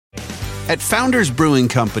At Founders Brewing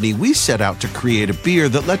Company, we set out to create a beer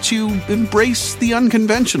that lets you embrace the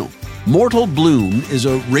unconventional. Mortal Bloom is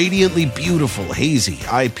a radiantly beautiful, hazy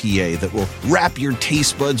IPA that will wrap your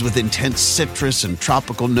taste buds with intense citrus and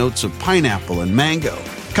tropical notes of pineapple and mango.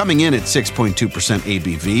 Coming in at 6.2%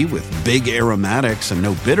 ABV with big aromatics and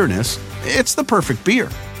no bitterness, it's the perfect beer,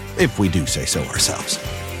 if we do say so ourselves.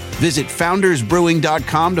 Visit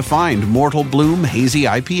foundersbrewing.com to find Mortal Bloom Hazy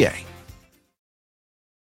IPA.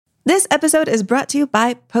 This episode is brought to you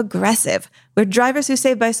by Progressive, where drivers who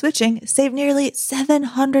save by switching save nearly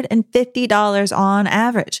 $750 on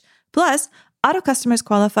average. Plus, auto customers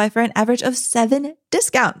qualify for an average of 7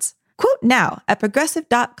 discounts. Quote now at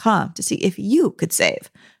Progressive.com to see if you could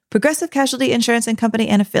save. Progressive Casualty Insurance and Company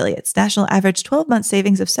and Affiliates. National average 12-month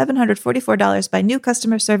savings of $744 by new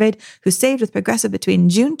customers surveyed who saved with Progressive between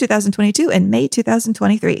June 2022 and May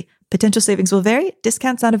 2023. Potential savings will vary.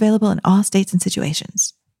 Discounts not available in all states and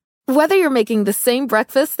situations. Whether you're making the same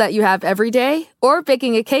breakfast that you have every day or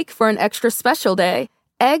baking a cake for an extra special day,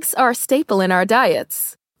 eggs are a staple in our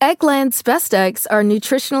diets. Eggland's best eggs are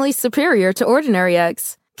nutritionally superior to ordinary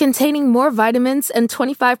eggs, containing more vitamins and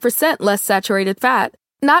 25% less saturated fat.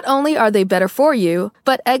 Not only are they better for you,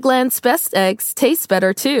 but Eggland's best eggs taste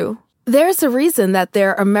better too. There's a reason that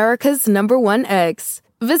they're America's #1 eggs.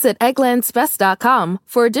 Visit egglandsbest.com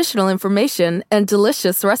for additional information and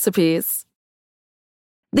delicious recipes.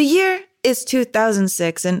 The year is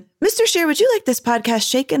 2006, and Mr. Scheer, would you like this podcast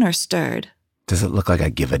shaken or stirred? Does it look like I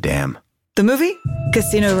give a damn? The movie?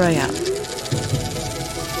 Casino Royale.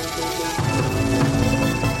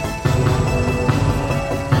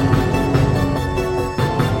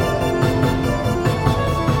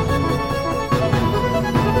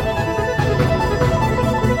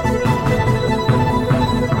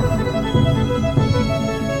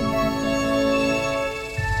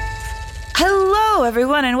 Hello,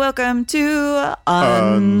 everyone, and welcome to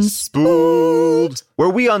Unspooled, where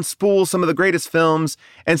we unspool some of the greatest films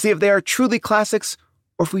and see if they are truly classics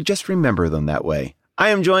or if we just remember them that way. I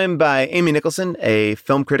am joined by Amy Nicholson, a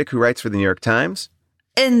film critic who writes for the New York Times.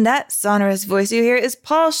 And that sonorous voice you hear is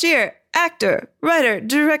Paul Scheer, actor, writer,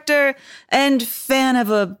 director, and fan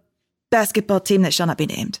of a basketball team that shall not be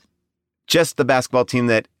named. Just the basketball team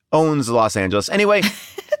that owns Los Angeles. Anyway,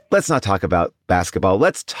 let's not talk about basketball.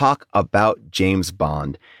 Let's talk about James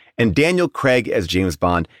Bond and Daniel Craig as James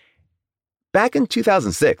Bond. Back in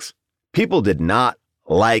 2006, people did not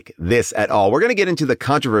like this at all. We're going to get into the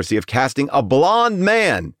controversy of casting a blonde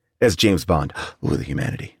man as James Bond. Ooh, the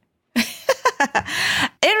humanity.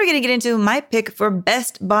 And we're going to get into my pick for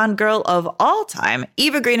best Bond girl of all time,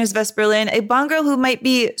 Eva Green as Vesper Lynn, a Bond girl who might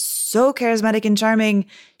be so charismatic and charming,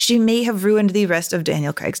 she may have ruined the rest of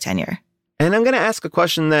Daniel Craig's tenure. And I'm going to ask a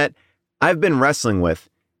question that I've been wrestling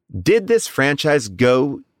with. Did this franchise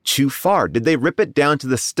go too far? Did they rip it down to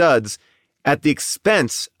the studs at the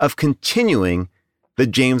expense of continuing the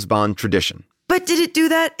James Bond tradition? But did it do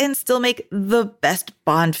that and still make the best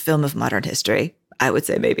Bond film of modern history? I would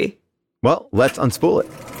say maybe. Well, let's unspool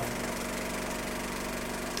it.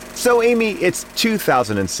 So, Amy, it's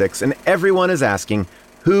 2006, and everyone is asking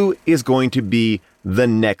who is going to be the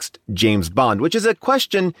next James Bond, which is a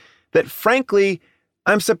question that, frankly,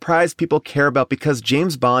 I'm surprised people care about because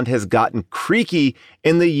James Bond has gotten creaky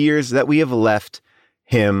in the years that we have left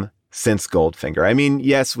him since Goldfinger. I mean,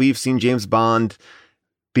 yes, we've seen James Bond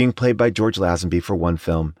being played by George Lazenby for one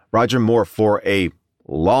film, Roger Moore for a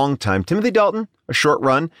long time, Timothy Dalton, a short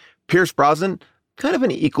run, Pierce Brosnan, kind of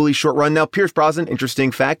an equally short run. Now, Pierce Brosnan, interesting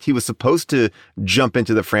fact, he was supposed to jump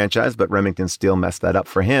into the franchise, but Remington Steele messed that up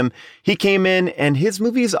for him. He came in, and his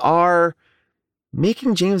movies are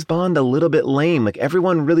making James Bond a little bit lame. Like,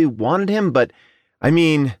 everyone really wanted him, but, I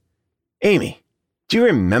mean, Amy, do you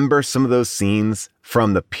remember some of those scenes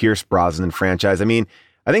from the Pierce Brosnan franchise? I mean,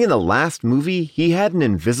 I think in the last movie, he had an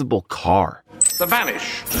invisible car. The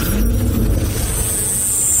Vanish.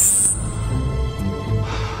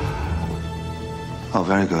 Oh,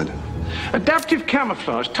 very good. Adaptive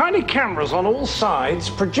camouflage. Tiny cameras on all sides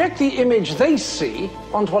project the image they see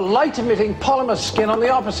onto a light-emitting polymer skin on the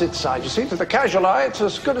opposite side. You see, to the casual eye, it's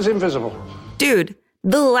as good as invisible. Dude,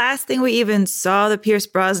 the last thing we even saw the Pierce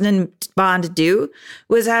Brosnan Bond do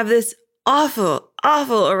was have this awful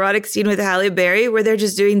erotic scene with Halle Berry where they're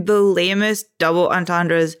just doing the lamest double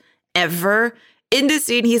entendres ever. In this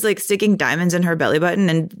scene, he's like sticking diamonds in her belly button,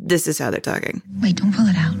 and this is how they're talking. Wait, don't pull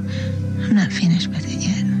it out. I'm not finished with it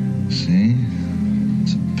yet. See?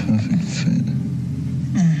 It's a perfect fit.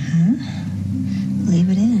 Mm-hmm. Leave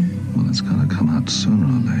it in. Well, it's gonna come out sooner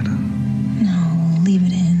or later. No, leave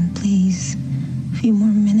it in, please. A few more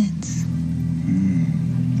minutes.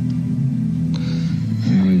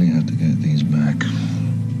 You really have to get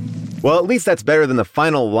Well, at least that's better than the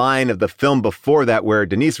final line of the film before that, where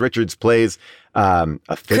Denise Richards plays a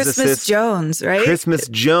physicist. Christmas Jones, right? Christmas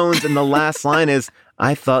Jones. And the last line is,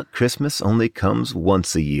 I thought Christmas only comes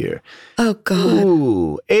once a year. Oh, God.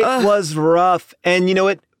 Ooh, it was rough. And you know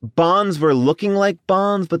what? Bonds were looking like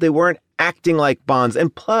Bonds, but they weren't acting like Bonds.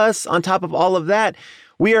 And plus, on top of all of that,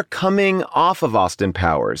 we are coming off of Austin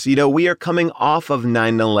Powers. You know, we are coming off of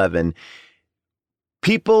 9/11.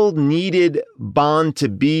 People needed Bond to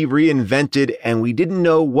be reinvented, and we didn't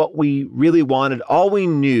know what we really wanted. All we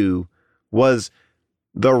knew was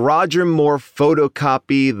the Roger Moore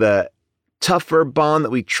photocopy, the tougher Bond that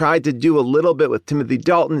we tried to do a little bit with Timothy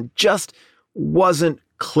Dalton, just wasn't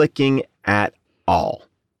clicking at all.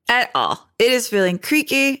 At all. It is feeling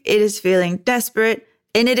creaky, it is feeling desperate,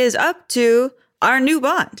 and it is up to our new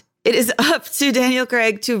Bond. It is up to Daniel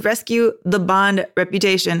Craig to rescue the Bond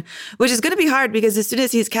reputation, which is going to be hard because as soon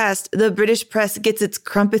as he's cast, the British press gets its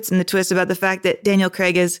crumpets in the twist about the fact that Daniel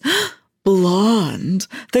Craig is blonde.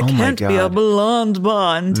 There can't be a blonde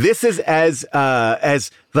Bond. This is as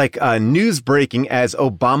news breaking as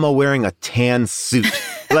Obama wearing a tan suit.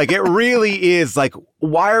 Like, it really is. Like,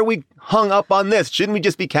 why are we hung up on this? Shouldn't we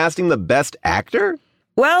just be casting the best actor?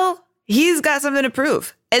 Well, he's got something to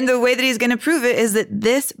prove. And the way that he's going to prove it is that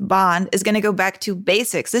this Bond is going to go back to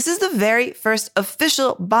basics. This is the very first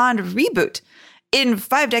official Bond reboot in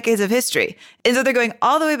 5 decades of history. And so they're going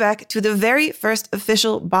all the way back to the very first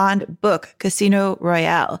official Bond book, Casino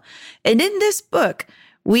Royale. And in this book,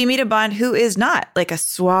 we meet a Bond who is not like a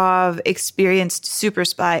suave, experienced super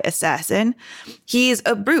spy assassin. He's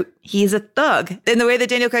a brute. He's a thug. And the way that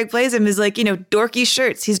Daniel Craig plays him is like, you know, dorky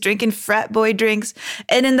shirts. He's drinking frat boy drinks.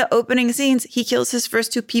 And in the opening scenes, he kills his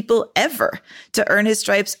first 2 people ever to earn his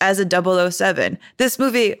stripes as a 007. This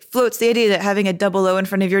movie floats the idea that having a 00 in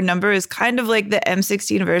front of your number is kind of like the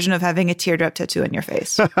M16 version of having a teardrop tattoo on your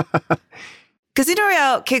face. Casino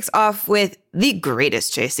Royale kicks off with the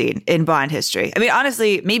greatest chase scene in Bond history. I mean,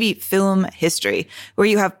 honestly, maybe film history, where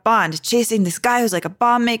you have Bond chasing this guy who's like a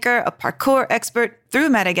bomb maker, a parkour expert through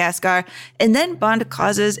Madagascar, and then Bond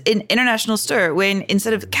causes an international stir when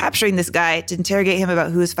instead of capturing this guy to interrogate him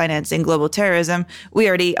about who is financing global terrorism, we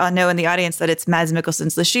already all know in the audience that it's Mads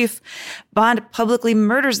Mikkelsen's Le Chiffre, Bond publicly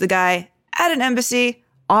murders the guy at an embassy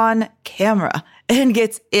on camera and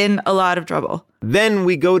gets in a lot of trouble. Then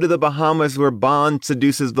we go to the Bahamas, where Bond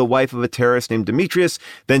seduces the wife of a terrorist named Demetrius,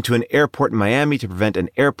 then to an airport in Miami to prevent an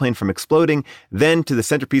airplane from exploding, then to the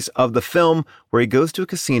centerpiece of the film, where he goes to a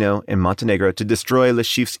casino in Montenegro to destroy Le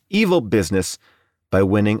Chiffre's evil business by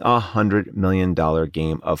winning a $100 million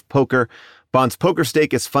game of poker. Bond's poker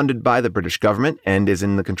stake is funded by the British government and is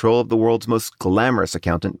in the control of the world's most glamorous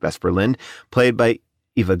accountant, Vesper Lynd, played by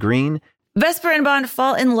Eva Green. Vesper and Bond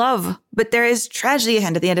fall in love, but there is tragedy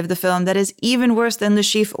at the end of the film that is even worse than Le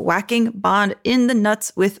Chiffre whacking Bond in the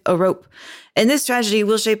nuts with a rope. And this tragedy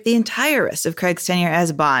will shape the entire rest of Craig's tenure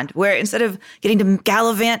as Bond, where instead of getting to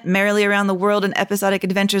gallivant merrily around the world in episodic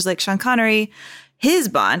adventures like Sean Connery, his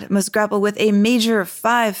Bond must grapple with a major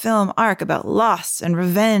 5-film arc about loss and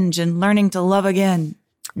revenge and learning to love again.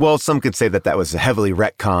 Well, some could say that was heavily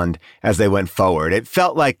retconned as they went forward. It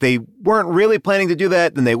felt like they weren't really planning to do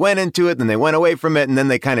that. Then they went into it, then they went away from it, and then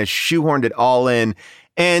they kind of shoehorned it all in.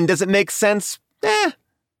 And does it make sense?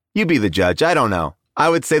 You be the judge. I don't know. I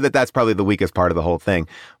would say that that's probably the weakest part of the whole thing.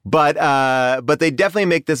 But they definitely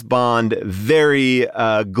make this Bond very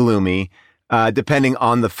gloomy, depending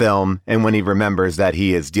on the film and when he remembers that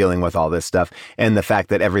he is dealing with all this stuff and the fact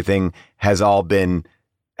that everything has all been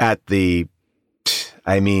at the...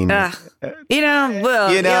 blah,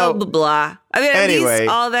 blah, blah. I mean, at least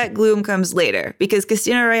all that gloom comes later because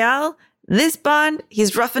Casino Royale, this Bond,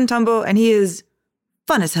 he's rough and tumble and he is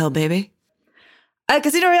fun as hell, baby.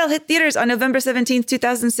 Casino Royale hit theaters on November 17th,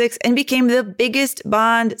 2006 and became the biggest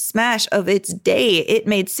Bond smash of its day. It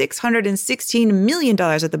made $616 million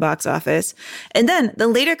at the box office. And then the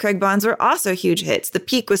later Craig Bonds were also huge hits. The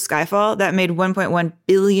peak was Skyfall. That made $1.1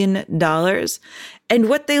 billion. And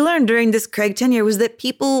what they learned during this Craig tenure was that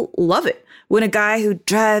people love it when a guy who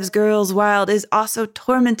drives girls wild is also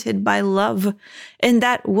tormented by love. And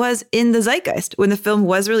that was in the zeitgeist when the film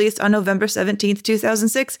was released on November 17th,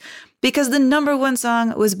 2006, because the #1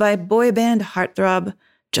 song was by boy band heartthrob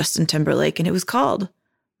Justin Timberlake, and it was called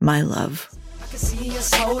My Love. I can see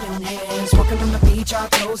us holding hands, walking on the beach, our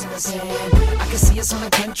toes in the sand. I can see us on the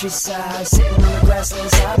countryside, sitting on the grassland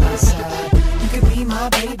side by side. You could be my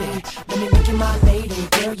baby, let me make you my lady.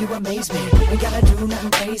 Girl, you amaze me, ain't gotta do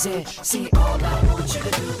nothing crazy. See, all I want you to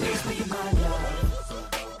do is be my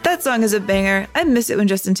love. That song is a banger. I miss it when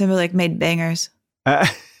Justin Timberlake made bangers.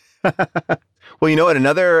 Well, you know what?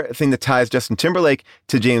 Another thing that ties Justin Timberlake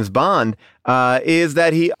to James Bond is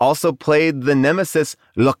that he also played the nemesis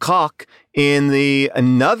Lecoq in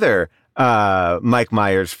another Mike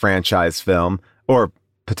Myers franchise film, or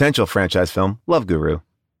potential franchise film, Love Guru.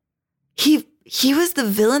 He was the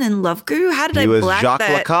villain in Love Guru? How did I black Jacques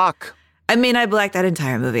that? Lecoq. I mean, I blacked that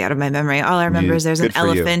entire movie out of my memory. All I remember is there's an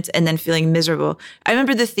elephant and then feeling miserable. I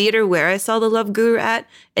remember the theater where I saw the Love Guru at,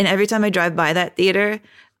 and every time I drive by that theater,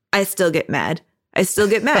 I still get mad.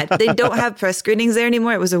 They don't have press screenings there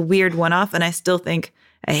anymore. It was a weird one-off, and I still think,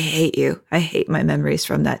 I hate you. I hate my memories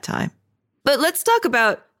from that time. But let's talk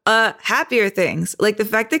about happier things, like the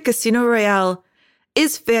fact that Casino Royale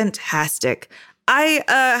is fantastic. I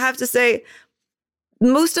have to say,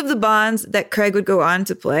 most of the Bonds that Craig would go on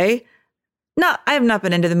to play, I have not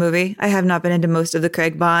been into the movie. I have not been into most of the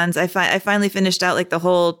Craig Bonds. I finally finished out like the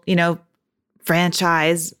whole,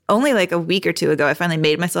 franchise only like a week or two ago. I finally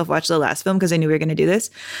made myself watch the last film because I knew we were going to do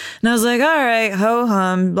this. And I was like, all right,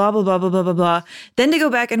 ho-hum, blah, blah, blah, blah, blah, blah, blah. Then to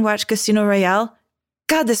go back and watch Casino Royale,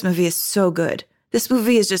 God, this movie is so good. This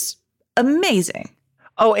movie is just amazing.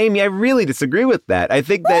 Oh, Amy, I really disagree with that. I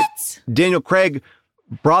think that Daniel Craig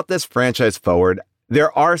brought this franchise forward.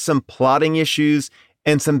 There are some plotting issues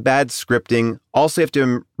and some bad scripting. Also, you have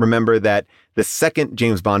to remember that the second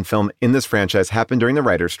James Bond film in this franchise happened during the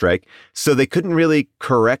writer's strike, so they couldn't really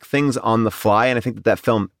correct things on the fly, and I think that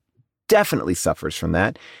film definitely suffers from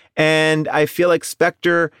that. And I feel like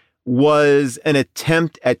Spectre was an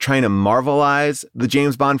attempt at trying to Marvelize the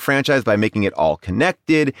James Bond franchise by making it all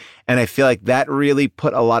connected, and I feel like that really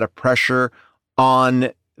put a lot of pressure on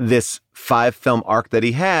this 5-film arc that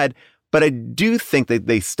he had. But I do think that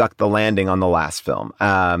they stuck the landing on the last film.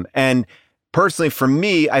 And personally, for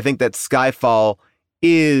me, I think that Skyfall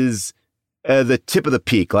is the tip of the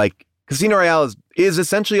peak. Like, Casino Royale is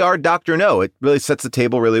essentially our Dr. No. It really sets the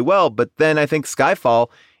table really well. But then I think Skyfall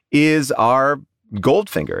is our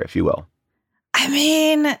Goldfinger, if you will. I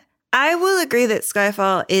mean, I will agree that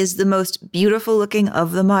Skyfall is the most beautiful looking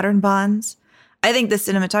of the modern Bonds. I think the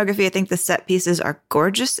cinematography, I think the set pieces are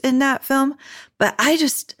gorgeous in that film. But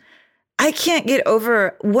I can't get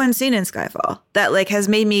over one scene in Skyfall that like has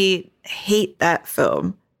made me hate that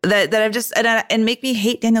film, that I've just, and make me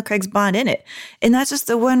hate Daniel Craig's Bond in it. And that's just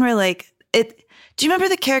the one where like do you remember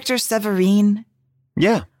the character Severine?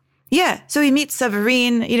 Yeah. Yeah. So he meets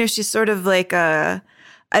Severine, she's sort of like kind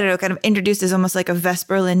of introduced as almost like a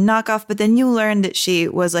Vesperlin knockoff, but then you learn that she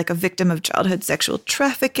was like a victim of childhood sexual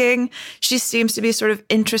trafficking. She seems to be sort of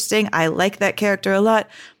interesting. I like that character a lot.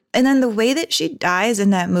 And then the way that she dies in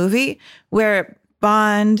that movie, where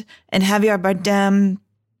Bond and Javier Bardem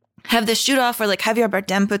have the shoot off where like Javier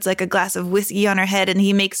Bardem puts like a glass of whiskey on her head and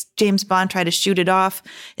he makes James Bond try to shoot it off.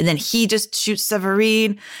 And then he just shoots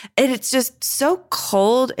Severine. And it's just so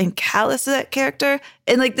cold and callous to that character.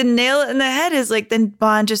 And like the nail in the head is like, then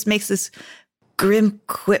Bond just makes this grim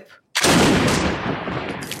quip.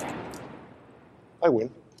 I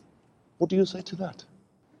win. What do you say to that?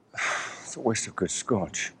 It's a waste of good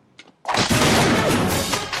scotch.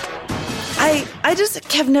 I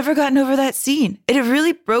just have never gotten over that scene. It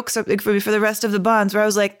really broke something for me for the rest of the Bonds where I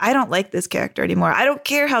was like, I don't like this character anymore. I don't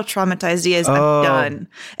care how traumatized he is. I'm done.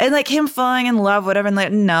 And like him falling in love, whatever. And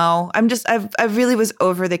like, no, I really was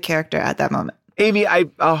over the character at that moment. Amy, I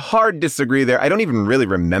hard disagree there. I don't even really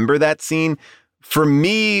remember that scene. For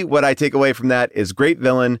me, what I take away from that is great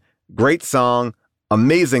villain, great song,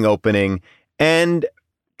 amazing opening, and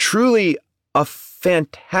truly a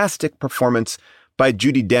fantastic performance by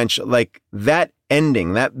Judi Dench. Like that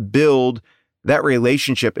ending, that build, that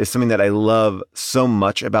relationship is something that I love so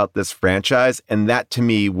much about this franchise. And that to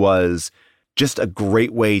me was just a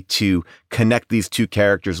great way to connect these two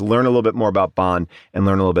characters, learn a little bit more about Bond and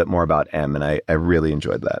learn a little bit more about M. And I really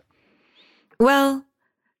enjoyed that. Well,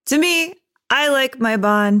 to me, I like my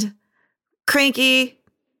Bond cranky,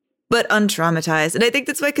 but untraumatized. And I think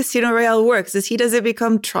that's why Casino Royale works, is he doesn't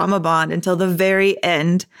become trauma Bond until the very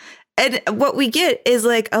end. And what we get is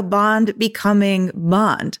like a Bond becoming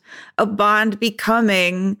Bond, a Bond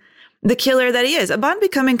becoming the killer that he is, a Bond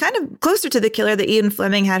becoming kind of closer to the killer that Ian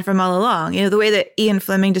Fleming had from all along. The way that Ian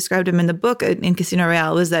Fleming described him in the book in Casino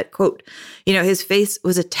Royale was that, quote, his face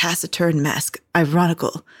was a taciturn mask,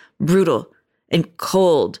 ironical, brutal, and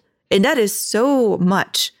cold. And that is so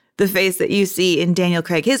much the face that you see in Daniel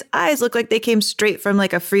Craig. His eyes look like they came straight from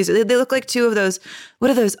like a freezer. They look like two of those,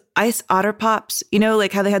 what are those, ice otter pops?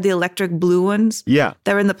 Like how they had the electric blue ones? Yeah.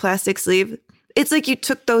 That were in the plastic sleeve. It's like you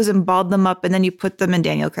took those and balled them up and then you put them in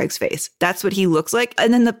Daniel Craig's face. That's what he looks like.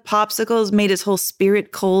 And then the popsicles made his whole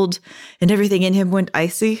spirit cold and everything in him went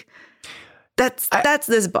icy. That's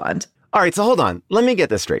this Bond. All right, so hold on. Let me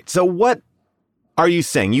get this straight. So what are you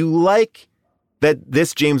saying? You like that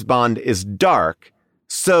this James Bond is dark,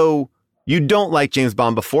 so you don't like James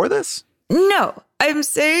Bond before this? No, I'm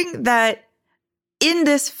saying that in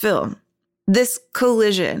this film, this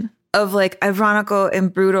collision of like ironical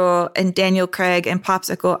and brutal and Daniel Craig and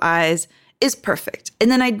popsicle eyes is perfect.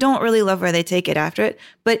 And then I don't really love where they take it after it.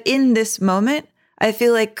 But in this moment, I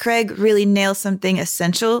feel like Craig really nails something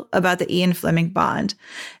essential about the Ian Fleming Bond.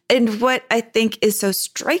 And what I think is so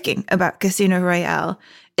striking about Casino Royale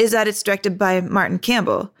is that it's directed by Martin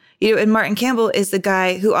Campbell. And Martin Campbell is the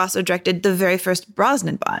guy who also directed the very first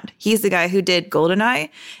Brosnan Bond. He's the guy who did GoldenEye.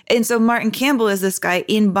 And so Martin Campbell is this guy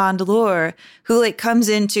in Bond lore who like comes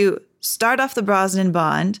in to start off the Brosnan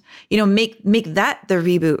Bond, make that the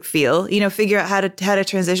reboot feel, figure out how to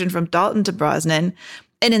transition from Dalton to Brosnan.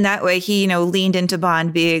 And in that way, he, leaned into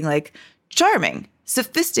Bond being like charming,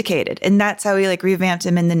 sophisticated. And that's how he like revamped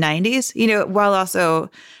him in the 90s, while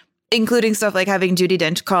also including stuff like having Judi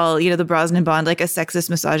Dench call, the Brosnan Bond like a sexist,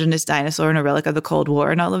 misogynist dinosaur and a relic of the Cold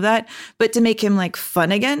War and all of that, but to make him like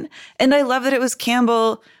fun again. And I love that it was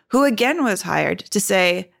Campbell who again was hired to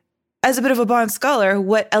say, as a bit of a Bond scholar,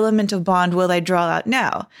 what element of Bond will I draw out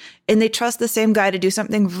now? And they trust the same guy to do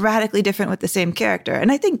something radically different with the same character. And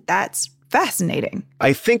I think that's fascinating.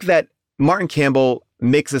 I think that Martin Campbell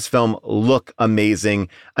makes this film look amazing.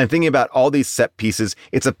 I'm thinking about all these set pieces.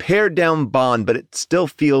 It's a pared down Bond, but it still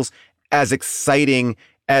feels as exciting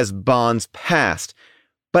as Bond's past.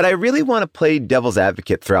 But I really want to play devil's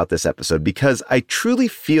advocate throughout this episode because I truly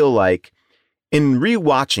feel like in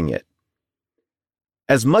rewatching it,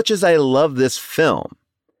 as much as I love this film,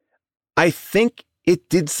 I think it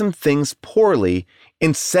did some things poorly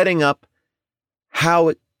in setting up how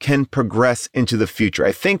it can progress into the future.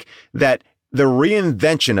 I think that the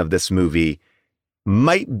reinvention of this movie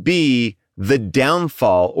might be the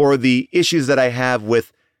downfall or the issues that I have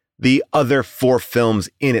with the other 4 films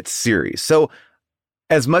in its series. So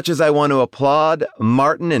as much as I want to applaud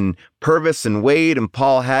Martin and Purvis and Wade and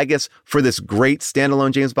Paul Haggis for this great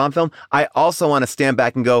standalone James Bond film, I also want to stand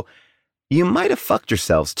back and go, you might have fucked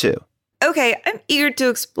yourselves too. Okay, I'm eager to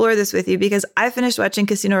explore this with you because I finished watching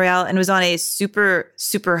Casino Royale and was on a super,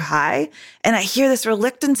 super high. And I hear this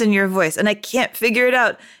reluctance in your voice and I can't figure it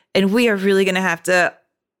out. And we are really going to have to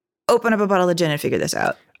open up a bottle of gin and figure this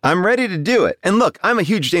out. I'm ready to do it. And look, I'm a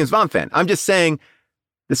huge James Bond fan. I'm just saying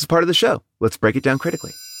this is part of the show. Let's break it down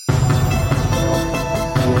critically.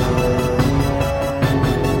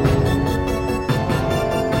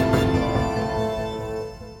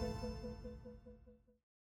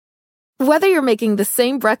 Whether you're making the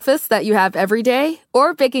same breakfast that you have every day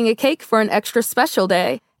or baking a cake for an extra special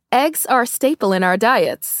day, eggs are a staple in our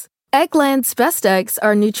diets. Eggland's best eggs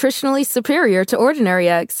are nutritionally superior to ordinary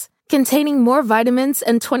eggs, containing more vitamins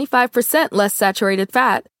and 25% less saturated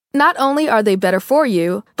fat. Not only are they better for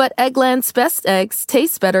you, but Eggland's best eggs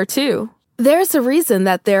taste better too. There's a reason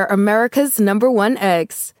that they're America's #1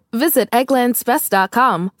 eggs. Visit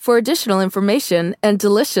egglandsbest.com for additional information and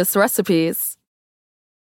delicious recipes.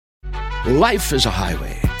 Life is a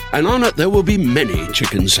highway, and on it there will be many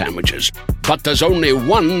chicken sandwiches. But there's only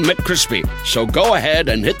one McCrispy. So go ahead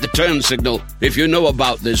and hit the turn signal if you know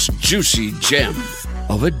about this juicy gem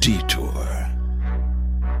of a detour.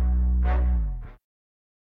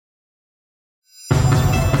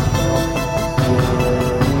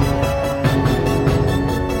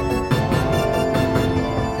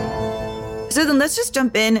 So then let's just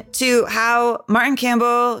jump in to how Martin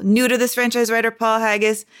Campbell, new to this franchise writer Paul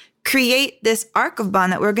Haggis, create this arc of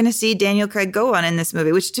Bond that we're going to see Daniel Craig go on in this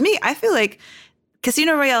movie, which to me, I feel like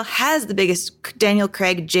Casino Royale has the biggest Daniel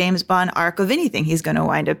Craig James Bond arc of anything he's going to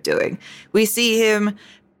wind up doing. We see him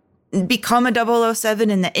become a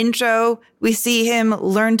 007 in the intro. We see him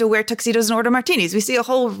learn to wear tuxedos and order martinis. We see a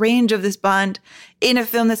whole range of this Bond in a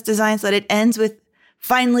film that's designed so that it ends with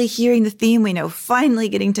finally hearing the theme we know, finally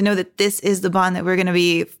getting to know that this is the Bond that we're going to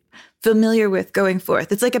be familiar with going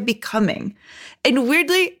forth. It's like a becoming. And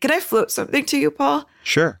weirdly, can I float something to you, Paul?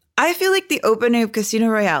 Sure. I feel like the opening of Casino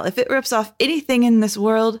Royale, if it rips off anything in this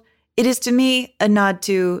world, it is to me a nod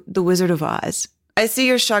to The Wizard of Oz. I see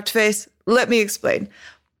your shocked face. Let me explain.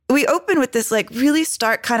 We open with this like really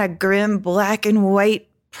stark kind of grim black and white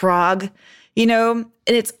Prague, and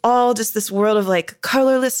it's all just this world of like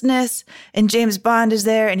colorlessness, and James Bond is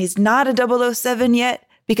there and he's not a 007 yet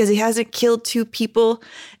because he hasn't killed 2 people.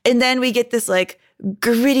 And then we get this like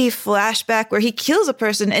gritty flashback where he kills a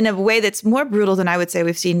person in a way that's more brutal than I would say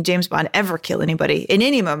we've seen James Bond ever kill anybody in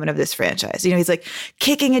any moment of this franchise. He's like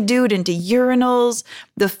kicking a dude into urinals.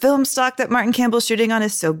 The film stock that Martin Campbell's shooting on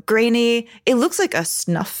is so grainy. It looks like a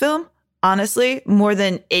snuff film, honestly, more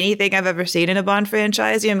than anything I've ever seen in a Bond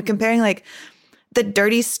franchise. I'm comparing like the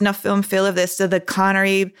dirty snuff film feel of this to the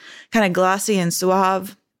Connery kind of glossy and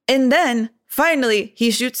suave. And then finally,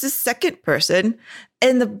 he shoots the second person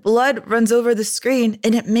and the blood runs over the screen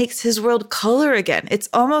and it makes his world color again. It's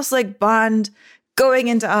almost like Bond going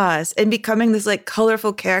into Oz and becoming this like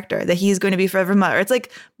colorful character that he's going to be forevermore. It's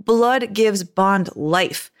like blood gives Bond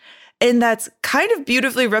life. And that's kind of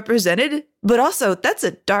beautifully represented, but also that's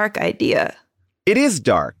a dark idea. It is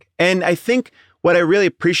dark. And I think what I really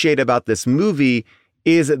appreciate about this movie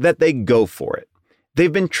is that they go for it.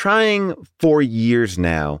 They've been trying for years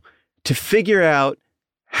now to figure out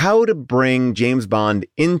how to bring James Bond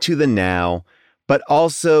into the now, but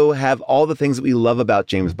also have all the things that we love about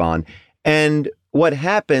James Bond. And what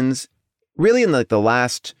happens really in like the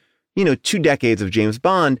last, 2 decades of James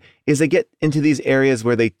Bond is they get into these areas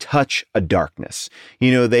where they touch a darkness.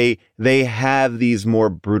 They have these more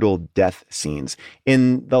brutal death scenes.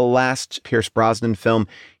 In the last Pierce Brosnan film,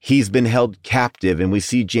 he's been held captive and we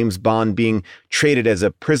see James Bond being traded as a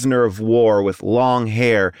prisoner of war with long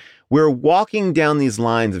hair. We're walking down these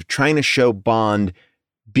lines of trying to show Bond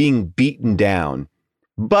being beaten down.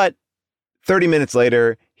 But 30 minutes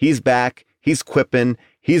later, he's back, he's quipping,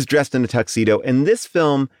 he's dressed in a tuxedo. And this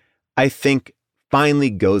film, I think, finally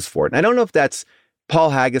goes for it. And I don't know if that's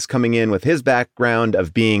Paul Haggis coming in with his background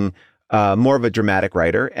of being more of a dramatic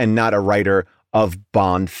writer and not a writer of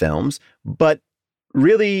Bond films, but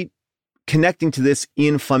really connecting to this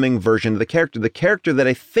Ian Fleming version of the character that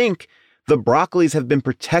I think the Broccolis have been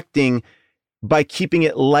protecting by keeping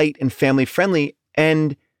it light and family friendly.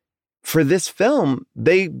 And for this film,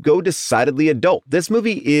 they go decidedly adult. This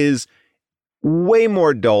movie is way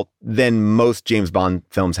more adult than most James Bond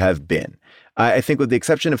films have been. I think with the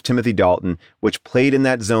exception of Timothy Dalton, which played in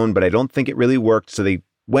that zone, but I don't think it really worked. So they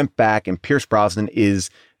went back, and Pierce Brosnan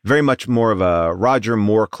is very much more of a Roger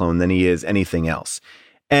Moore clone than he is anything else.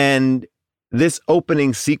 And this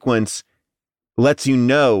opening sequence lets you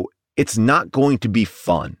know it's not going to be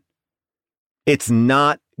fun. It's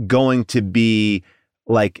not going to be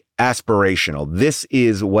like aspirational. This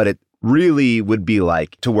is what it really would be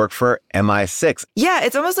like to work for MI6. Yeah,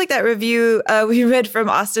 it's almost like that review we read from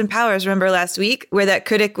Austin Powers, remember last week, where that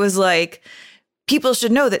critic was like, people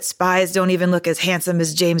should know that spies don't even look as handsome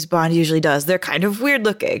as James Bond usually does. They're kind of weird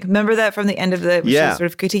looking. Remember that from the end of the show,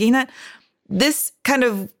 sort of critiquing that? This kind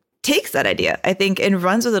of takes that idea, I think, and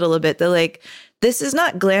runs with it a little bit. They're like, this is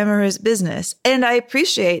not glamorous business. And I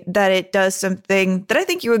appreciate that it does something that I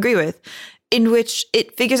think you agree with, in which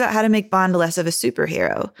it figures out how to make Bond less of a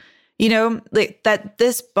superhero. Like that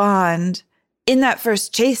this Bond in that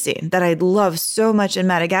first chase scene that I love so much in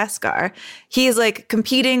Madagascar, he's like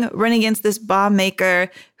competing, running against this bomb maker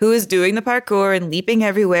who is doing the parkour and leaping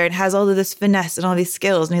everywhere and has all of this finesse and all these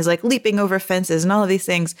skills. And he's like leaping over fences and all of these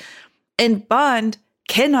things. And Bond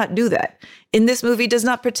cannot do that. In this movie does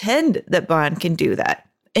not pretend that Bond can do that.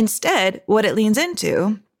 Instead, what it leans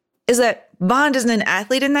into is that Bond isn't an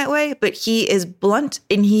athlete in that way, but he is blunt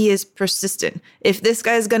and he is persistent. If this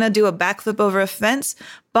guy's going to do a backflip over a fence,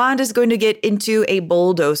 Bond is going to get into a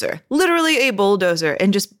bulldozer, literally a bulldozer,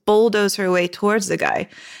 and just bulldoze her way towards the guy.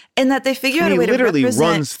 And that they figure out a way to represent... He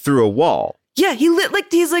literally runs through a wall. Yeah,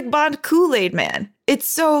 he's like Bond Kool-Aid Man. It's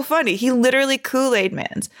so funny. He literally Kool-Aid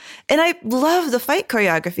Mans. And I love the fight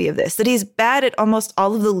choreography of this, that he's bad at almost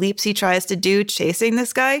all of the leaps he tries to do chasing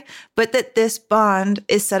this guy, but that this Bond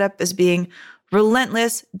is set up as being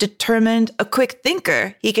relentless, determined, a quick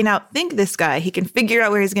thinker. He can outthink this guy. He can figure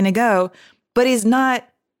out where he's going to go, but he's not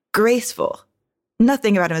graceful.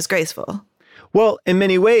 Nothing about him is graceful. Well, in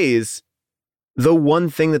many ways, the one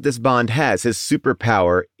thing that this Bond has, his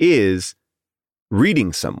superpower, is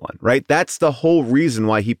reading someone, right? That's the whole reason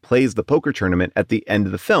why he plays the poker tournament at the end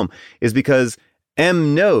of the film, is because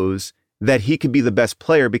M knows that he could be the best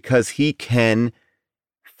player because he can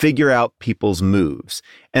figure out people's moves.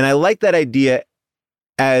 And I like that idea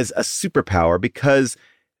as a superpower because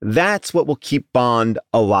that's what will keep Bond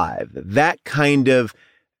alive. That kind of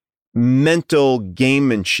mental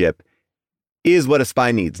gamemanship is what a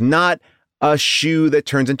spy needs, not a shoe that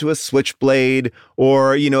turns into a switchblade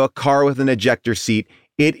or, a car with an ejector seat.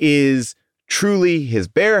 It is truly his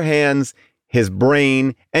bare hands, his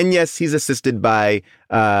brain, and yes, he's assisted by,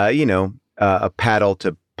 a paddle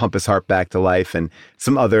to pump his heart back to life and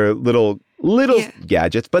some other little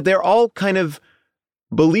gadgets, but they're all kind of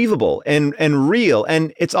believable and real.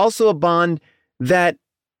 And it's also a Bond that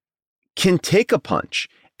can take a punch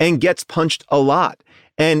and gets punched a lot.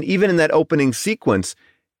 And even in that opening sequence,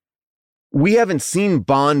 we haven't seen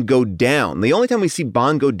Bond go down. The only time we see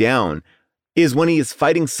Bond go down is when he is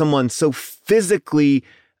fighting someone so physically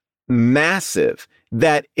massive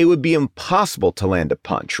that it would be impossible to land a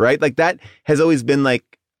punch, right? Like that has always been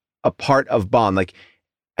like a part of Bond. Like,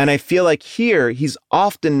 and I feel like here he's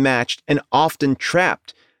often matched and often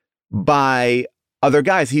trapped by other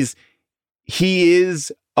guys. He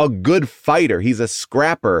is a good fighter. He's a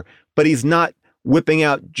scrapper, but he's not whipping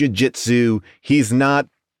out jiu-jitsu. He's not,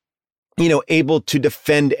 able to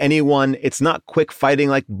defend anyone. It's not quick fighting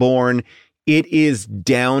like Bourne. It is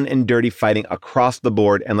down and dirty fighting across the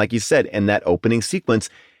board. And like you said, in that opening sequence,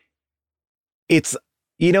 it's,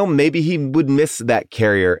 maybe he would miss that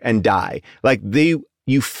carrier and die. Like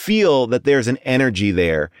you feel that there's an energy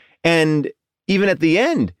there. And even at the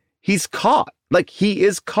end, he's caught. Like he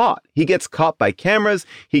is caught. He gets caught by cameras.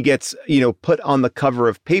 He gets, put on the cover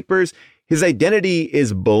of papers. His identity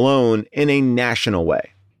is blown in a national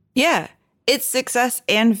way. Yeah. It's success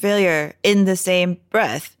and failure in the same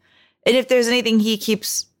breath. And if there's anything he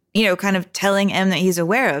keeps, kind of telling M that he's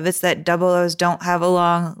aware of, it's that 00s don't have a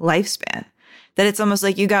long lifespan. That it's almost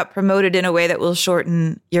like you got promoted in a way that will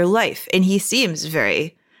shorten your life. And he seems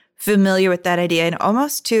very familiar with that idea and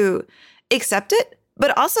almost to accept it,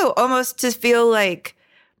 but also almost to feel like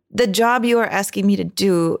the job you are asking me to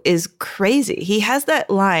do is crazy. He has that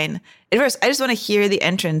line. At first, I just want to hear the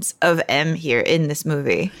entrance of M here in this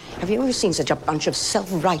movie. Have you ever seen such a bunch of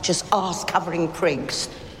self-righteous arse-covering prigs?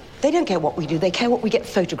 They don't care what we do. They care what we get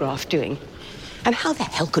photographed doing. And how the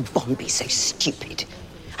hell could Bond be so stupid?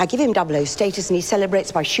 I give him 00 status and he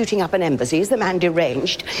celebrates by shooting up an embassy. Is the man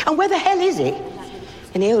deranged? And where the hell is he?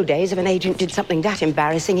 In the old days, if an agent did something that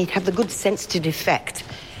embarrassing, he'd have the good sense to defect.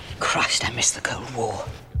 Christ, I miss the Cold War.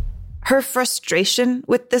 Her frustration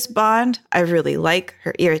with this Bond, I really like.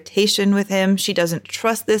 Her irritation with him. She doesn't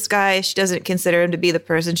trust this guy. She doesn't consider him to be the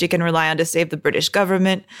person she can rely on to save the British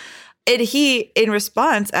government. And he, in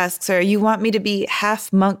response, asks her, you want me to be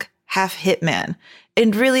half monk, half hitman?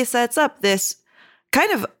 And really sets up this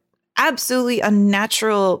kind of absolutely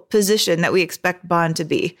unnatural position that we expect Bond to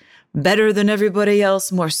be. Better than everybody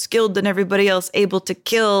else, more skilled than everybody else, able to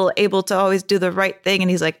kill, able to always do the right thing. And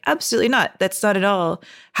he's like, absolutely not. That's not at all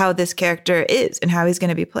how this character is and how he's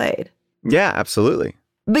going to be played. Yeah, absolutely.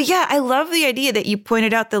 But yeah, I love the idea that you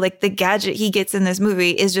pointed out that like the gadget he gets in this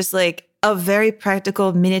movie is just like a very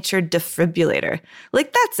practical miniature defibrillator.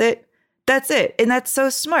 Like that's it. That's it. And that's so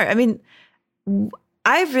smart. I mean,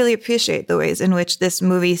 I really appreciate the ways in which this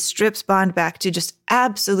movie strips Bond back to just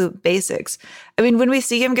absolute basics. I mean, when we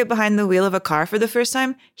see him get behind the wheel of a car for the first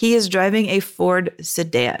time, he is driving a Ford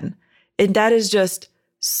sedan. And that is just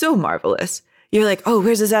so marvelous. You're like, oh,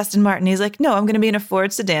 where's his Aston Martin? He's like, no, I'm going to be in a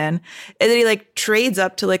Ford sedan. And then he like trades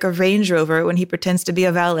up to like a Range Rover when he pretends to be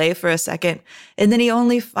a valet for a second. And then he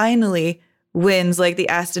only finally wins like the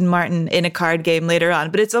Aston Martin in a card game later on.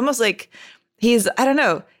 But it's almost like he's, I don't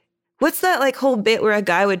know, what's that like whole bit where a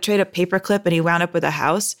guy would trade a paperclip and he wound up with a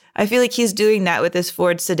house? I feel like he's doing that with this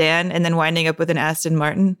Ford sedan and then winding up with an Aston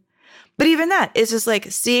Martin. But even that is just like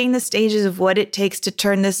seeing the stages of what it takes to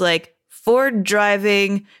turn this like Ford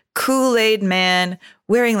driving Kool-Aid man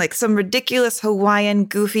wearing like some ridiculous Hawaiian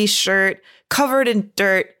goofy shirt covered in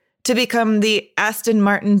dirt to become the Aston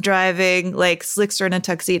Martin driving like slickster in a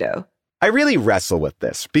tuxedo. I really wrestle with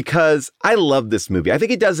this because I love this movie. I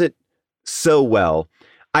think it does it so well.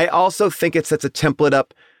 I also think it sets a template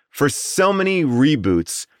up for so many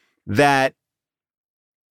reboots that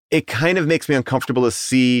it kind of makes me uncomfortable to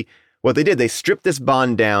see what they did. They stripped this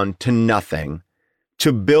Bond down to nothing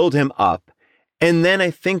to build him up. And then I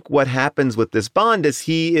think what happens with this Bond is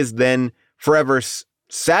he is then forever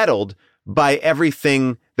saddled by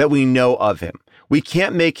everything that we know of him. We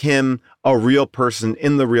can't make him a real person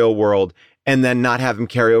in the real world and then not have him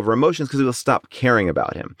carry over emotions because we'll stop caring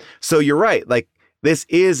about him. So you're right. Like, this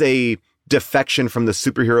is a defection from the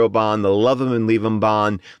superhero Bond, the love him and leave him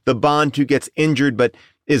Bond, the Bond who gets injured but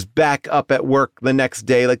is back up at work the next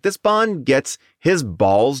day. Like this Bond gets his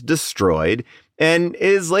balls destroyed and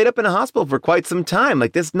is laid up in a hospital for quite some time.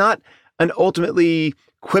 Like this is not an ultimately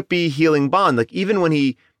quippy healing Bond. Like even when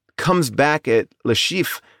he comes back at Le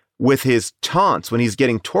Chiffre with his taunts, when he's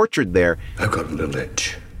getting tortured there. I've got a little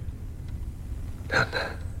itch down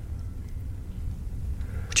there.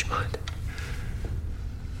 Would you mind?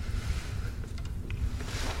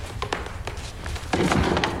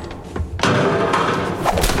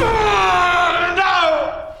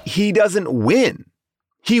 He doesn't win.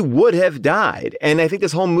 He would have died. And I think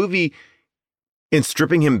this whole movie, in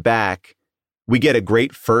stripping him back, we get a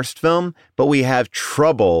great first film, but we have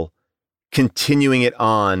trouble continuing it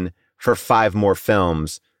on for 5 more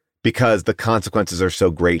films because the consequences are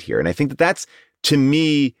so great here. And I think that that's, to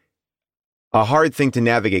me, a hard thing to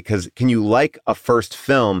navigate because can you like a first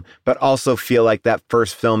film, but also feel like that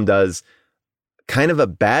first film does kind of a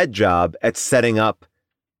bad job at setting up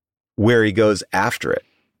where he goes after it.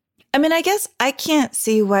 I mean, I guess I can't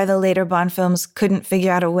see why the later Bond films couldn't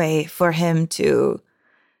figure out a way for him to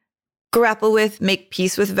grapple with, make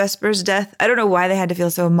peace with Vesper's death. I don't know why they had to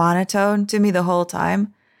feel so monotone to me the whole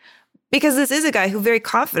time. Because this is a guy who very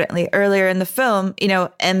confidently, earlier in the film,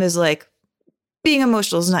 M is like, being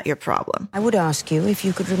emotional is not your problem. I would ask you if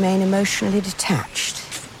you could remain emotionally detached.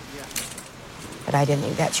 But I don't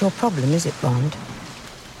think that's your problem, is it, Bond?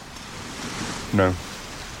 No.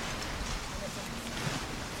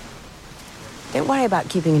 Don't worry about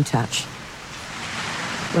keeping in touch.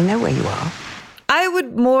 We'll know where you are. I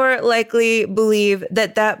would more likely believe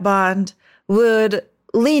that Bond would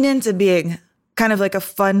lean into being kind of like a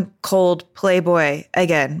fun, cold playboy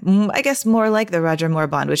again. I guess more like the Roger Moore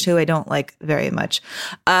Bond, who I don't like very much.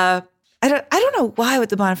 I don't know why with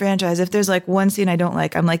the Bond franchise, if there's like one scene I don't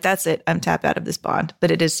like, I'm like, that's it. I'm tapped out of this Bond.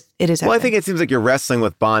 But it is. Well, I think it seems like you're wrestling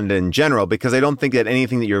with Bond in general, because I don't think that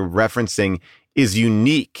anything that you're referencing is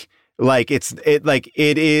unique. Like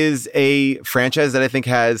it is a franchise that I think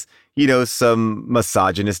has, some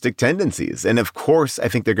misogynistic tendencies. And of course, I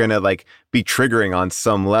think they're going to be triggering on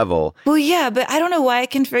some level. Well, yeah, but I don't know why I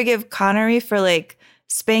can forgive Connery for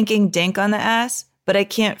spanking Dink on the ass, but I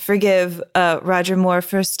can't forgive Roger Moore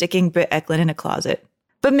for sticking Britt Eklund in a closet.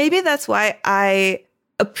 But maybe that's why I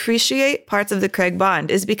appreciate parts of the Craig Bond,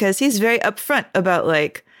 is because he's very upfront about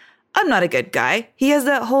I'm not a good guy. He has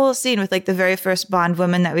that whole scene with the very first Bond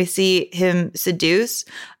woman that we see him seduce,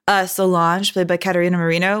 Solange, played by Caterina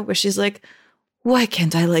Marino, where she's like, why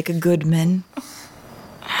can't I like a good man?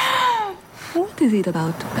 What is it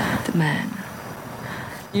about bad man?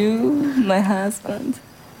 You, my husband.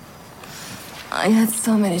 I had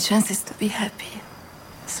so many chances to be happy.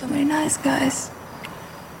 So many nice guys.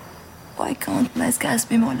 Why can't nice guys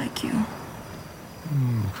be more like you?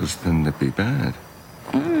 Because then they'd be bad.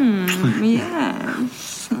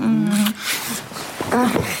 Yes.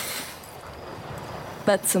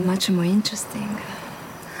 But so much more interesting.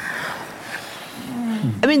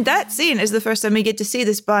 I mean, that scene is the first time we get to see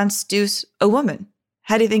this Bond seduce a woman.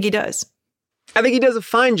 How do you think he does? I think he does a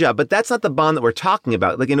fine job, but that's not the Bond that we're talking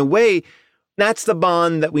about. In a way, that's the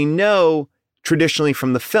Bond that we know traditionally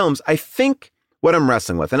from the films. I think what I'm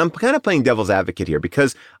wrestling with, and I'm kind of playing devil's advocate here,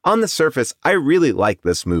 because on the surface, I really like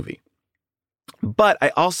this movie. But I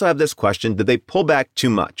also have this question, did they pull back too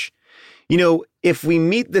much? If we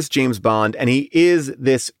meet this James Bond and he is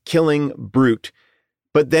this killing brute,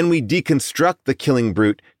 but then we deconstruct the killing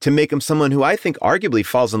brute to make him someone who I think arguably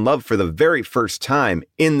falls in love for the very first time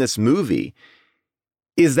in this movie,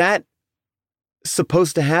 is that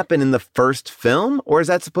supposed to happen in the first film, or is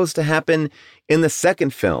that supposed to happen in the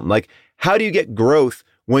second film? How do you get growth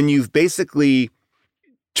when you've basically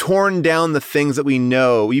torn down the things that we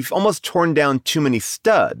know? You've almost torn down too many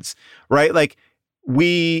studs, right?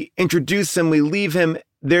 We introduce him, we leave him.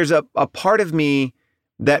 There's a part of me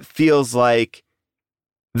that feels like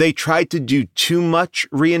they tried to do too much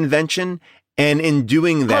reinvention. And in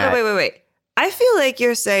doing that... Hold on, wait. I feel like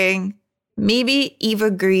you're saying maybe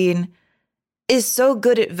Eva Green is so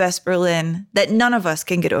good at Vesper Lynn that none of us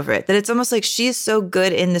can get over it. That it's almost like she's so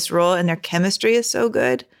good in this role and their chemistry is so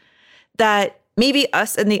good that maybe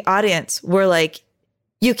us and the audience were like,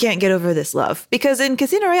 you can't get over this love. Because in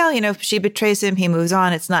Casino Royale, she betrays him, he moves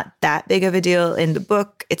on. It's not that big of a deal in the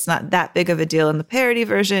book. It's not that big of a deal in the parody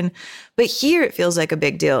version. But here it feels like a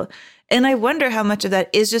big deal. And I wonder how much of that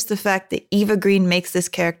is just the fact that Eva Green makes this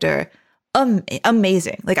character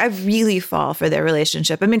amazing. I really fall for their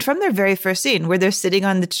relationship. I mean, from their very first scene where they're sitting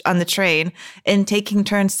on the train and taking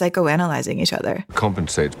turns psychoanalyzing each other.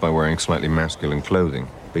 Compensates by wearing slightly masculine clothing,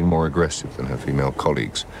 being more aggressive than her female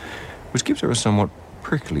colleagues, which gives her a somewhat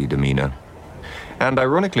prickly demeanor. And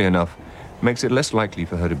ironically enough, makes it less likely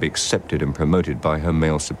for her to be accepted and promoted by her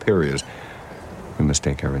male superiors, who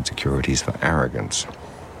mistake her insecurities for arrogance.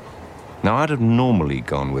 Now, I'd have normally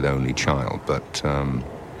gone with only child, but,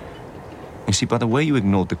 you see, by the way you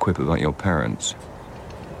ignored the quip about your parents,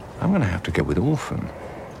 I'm going to have to go with orphan.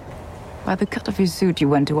 By the cut of your suit, you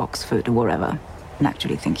went to Oxford or wherever.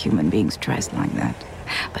 Naturally think human beings dress like that.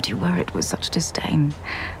 But you wear it with such disdain.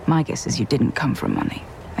 My guess is you didn't come from money,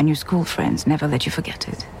 and your school friends never let you forget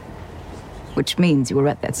it. Which means you were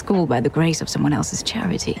at that school by the grace of someone else's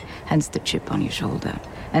charity, hence the chip on your shoulder.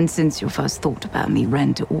 And since your first thought about me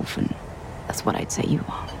ran to orphan, that's what I'd say you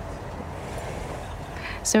are.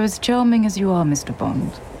 So as charming as you are, Mr.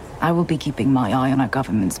 Bond, I will be keeping my eye on our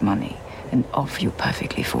government's money and off your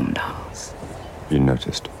perfectly formed house. You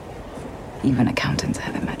noticed? Even accountants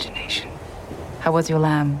have imagination. How was your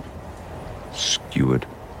lamb? Skewered.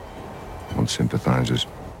 On sympathizers.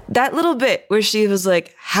 That little bit where she was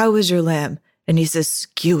like, "How is your lamb?" And he says,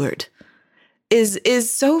 "Skewered," is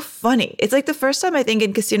so funny. It's like the first time I think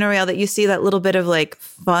in Casino Royale that you see that little bit of like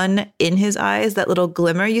fun in his eyes, that little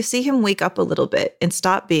glimmer. You see him wake up a little bit and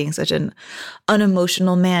stop being such an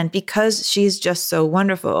unemotional man because she's just so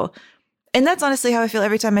wonderful. And that's honestly how I feel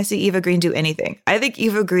every time I see Eva Green do anything. I think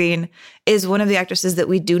Eva Green is one of the actresses that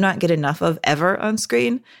we do not get enough of ever on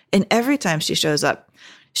screen. And every time she shows up,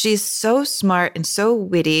 she's so smart and so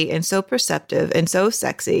witty and so perceptive and so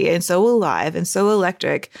sexy and so alive and so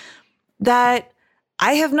electric that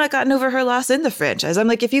I have not gotten over her loss in the franchise. I'm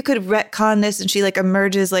like, if you could retcon this and she like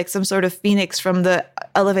emerges like some sort of phoenix from the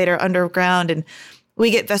elevator underground and we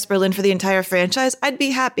get Vesper Lynd for the entire franchise, I'd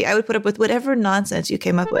be happy. I would put up with whatever nonsense you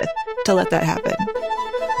came up with to let that happen.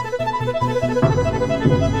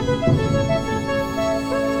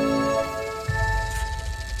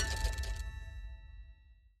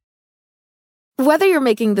 Whether you're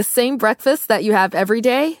making the same breakfast that you have every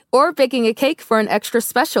day or baking a cake for an extra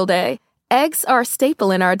special day, eggs are a staple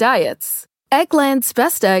in our diets. Eggland's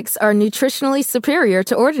best eggs are nutritionally superior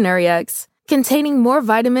to ordinary eggs, containing more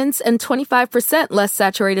vitamins and 25% less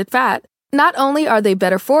saturated fat. Not only are they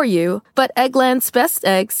better for you, but Eggland's best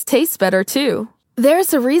eggs taste better too.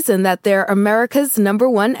 There's a reason that they're America's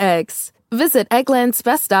 #1 eggs. Visit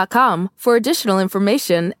egglandsbest.com for additional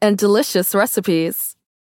information and delicious recipes.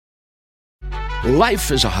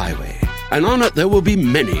 Life is a highway, and on it there will be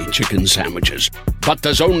many chicken sandwiches. But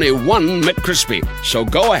there's only one McCrispy. So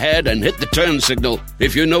go ahead and hit the turn signal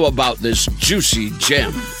if you know about this juicy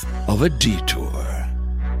gem of a detour.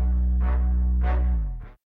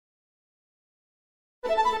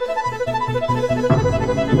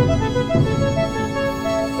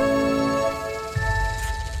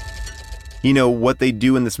 You know, what they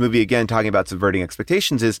do in this movie, again, talking about subverting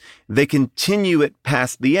expectations, is they continue it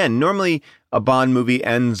past the end. Normally, a Bond movie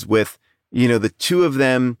ends with, you know, the two of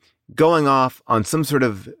them going off on some sort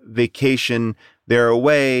of vacation. They're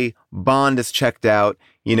away. Bond is checked out.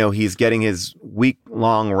 You know, he's getting his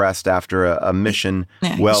week-long rest after a mission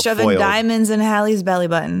well shoving foiled. diamonds in Hallie's belly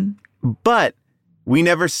button. But we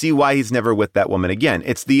never see why he's never with that woman again.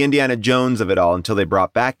 It's the Indiana Jones of it all until they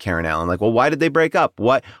brought back Karen Allen. Like, well, why did they break up?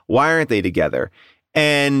 Why aren't they together?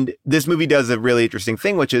 And this movie does a really interesting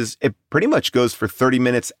thing, which is it pretty much goes for 30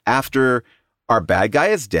 minutes after our bad guy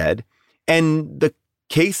is dead and the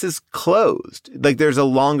case is closed. Like, there's a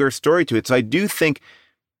longer story to it. So I do think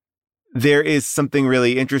there is something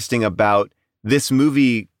really interesting about this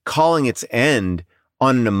movie calling its end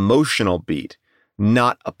on an emotional beat,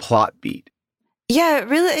 not a plot beat. Yeah, it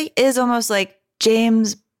really is almost like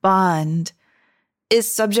James Bond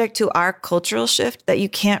is subject to our cultural shift that you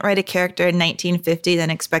can't write a character in 1950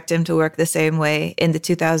 and expect him to work the same way in the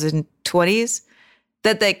 2020s.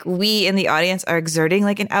 That like we in the audience are exerting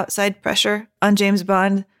like an outside pressure on James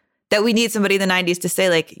Bond, that we need somebody in the 90s to say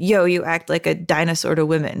like, yo, you act like a dinosaur to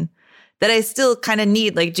women. That I still kind of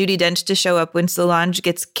need like Judi Dench to show up when Solange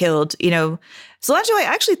gets killed. You know, Solange, I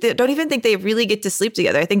actually don't even think they really get to sleep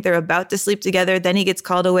together. I think they're about to sleep together. Then he gets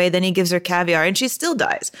called away. Then he gives her caviar and she still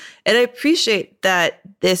dies. And I appreciate that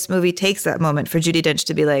this movie takes that moment for Judi Dench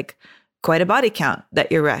to be like, quite a body count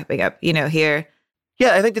that you're wrapping up, you know, here.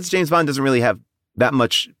 Yeah, I think that James Bond doesn't really have that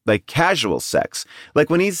much like casual sex.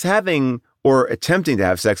 Like when he's having or attempting to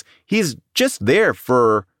have sex, he's just there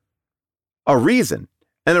for a reason.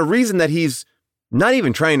 And a reason that he's not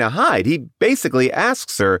even trying to hide. He basically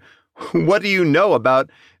asks her, what do you know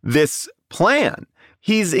about this plan?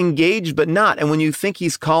 He's engaged, but not. And when you think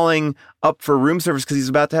he's calling up for room service because he's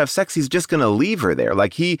about to have sex, he's just going to leave her there.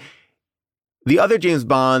 Like the other James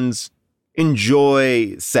Bonds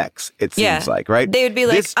enjoy sex, it seems like, right? They would be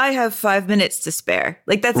like, I have 5 minutes to spare.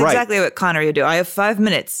 Like that's exactly what Connery would do. I have 5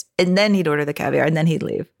 minutes. And then he'd order the caviar and then he'd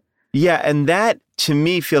leave. Yeah, and that, to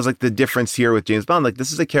me, feels like the difference here with James Bond. Like,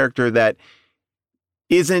 this is a character that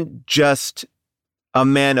isn't just a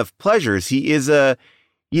man of pleasures. He is I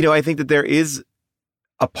think that there is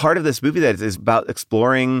a part of this movie that is about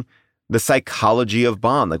exploring the psychology of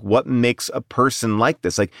Bond. Like, what makes a person like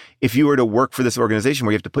this? Like, if you were to work for this organization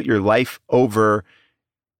where you have to put your life over,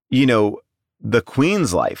 you know, the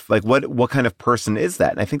Queen's life, like, what kind of person is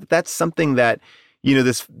that? And I think that that's something that, you know,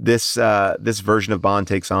 this version of Bond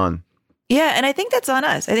takes on. Yeah, and I think that's on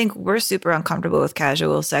us. I think we're super uncomfortable with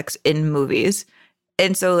casual sex in movies.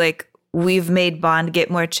 And so, like, we've made Bond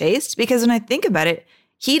get more chaste because when I think about it,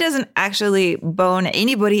 he doesn't actually bone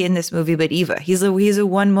anybody in this movie but Eva. He's a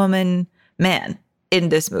one-woman man in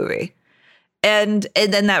this movie. And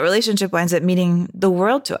then that relationship winds up meaning the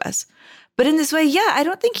world to us. But in this way, yeah, I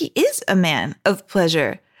don't think he is a man of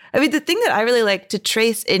pleasure. I mean, the thing that I really like to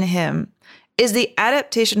trace in him is the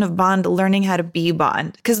adaptation of Bond learning how to be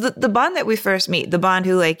Bond. Because the Bond that we first meet, the Bond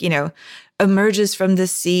who, like, you know, emerges from the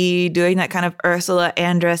sea doing that kind of Ursula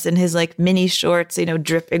Andress in his like mini shorts, you know,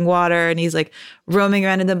 dripping water, and he's like roaming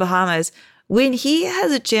around in the Bahamas. When he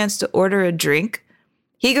has a chance to order a drink,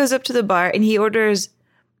 he goes up to the bar and he orders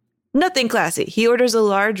nothing classy. He orders a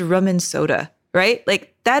large rum and soda, right?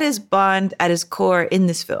 Like, that is Bond at his core in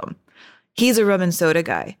this film. He's a rum and soda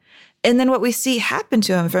guy. And then what we see happen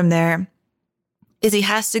to him from there is he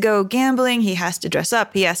has to go gambling, he has to dress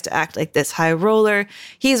up, he has to act like this high roller.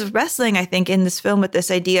 He's wrestling, I think, in this film with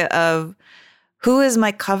this idea of who is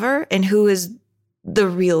my cover and who is the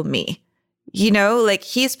real me. You know, like,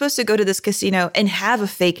 he's supposed to go to this casino and have a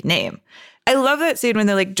fake name. I love that scene when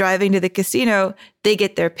they're like driving to the casino. They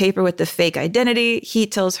get their paper with the fake identity. He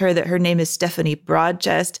tells her that her name is Stephanie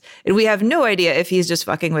Broadchest. And we have no idea if he's just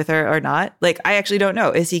fucking with her or not. Like, I actually don't know.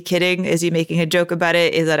 Is he kidding? Is he making a joke about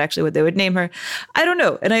it? Is that actually what they would name her? I don't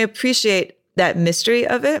know. And I appreciate that mystery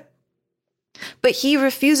of it. But he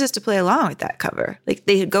refuses to play along with that cover. Like,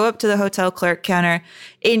 they go up to the hotel clerk counter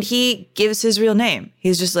and he gives his real name.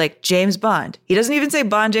 He's just like, James Bond. He doesn't even say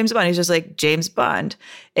Bond, James Bond. He's just like, James Bond.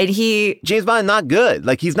 And James Bond, not good.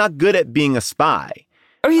 Like, he's not good at being a spy.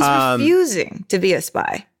 Or he's refusing to be a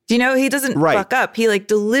spy. Do you know? He doesn't fuck up. He like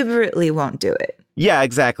deliberately won't do it. Yeah,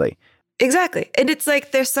 exactly. Exactly. And it's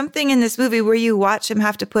like, there's something in this movie where you watch him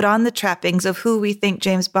have to put on the trappings of who we think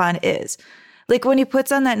James Bond is. Like, when he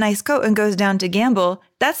puts on that nice coat and goes down to gamble,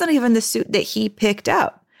 that's not even the suit that he picked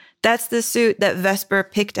out. That's the suit that Vesper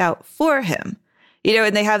picked out for him. You know,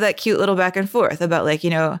 and they have that cute little back and forth about, like, you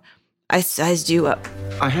know, I sized you up.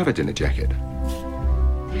 I have a dinner jacket.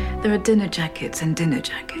 There are dinner jackets and dinner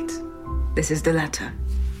jackets. This is the latter.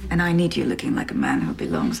 And I need you looking like a man who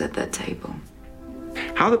belongs at that table.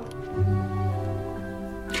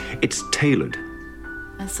 It's tailored.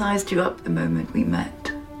 I sized you up the moment we met.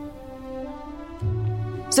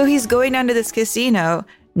 So he's going down to this casino,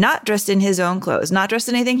 not dressed in his own clothes, not dressed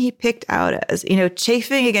in anything he picked out as, you know,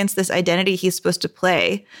 chafing against this identity he's supposed to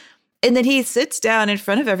play. And then he sits down in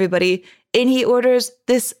front of everybody and he orders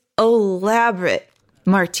this elaborate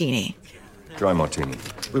martini. Dry martini.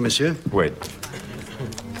 Oui, monsieur. Wait.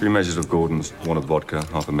 3 measures of Gordon's, 1 of vodka,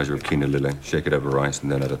 half a measure of quina lily, shake it over rice, and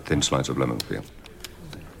then add a thin slice of lemon peel.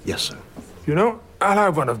 Yes, sir. You know, I'll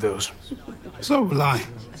have one of those. So will I.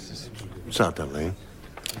 It's not that late.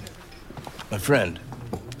 My friend,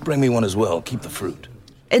 bring me one as well. Keep the fruit.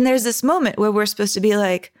 And there's this moment where we're supposed to be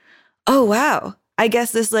like, oh, wow, I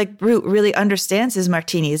guess this like brute really understands his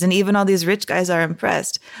martinis. And even all these rich guys are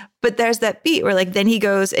impressed. But there's that beat where like then he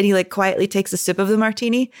goes and he like quietly takes a sip of the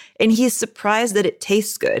martini and he's surprised that it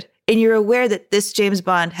tastes good. And you're aware that this James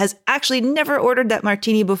Bond has actually never ordered that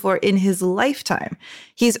martini before in his lifetime.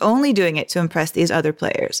 He's only doing it to impress these other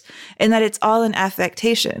players, and that it's all an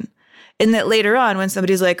affectation. And that later on, when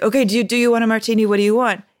somebody's like, okay, do you want a martini? What do you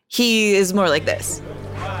want? He is more like this.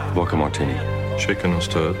 Vodka martini. Shaken or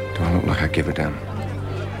stirred? Do I look like I give a damn?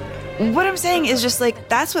 What I'm saying is just like,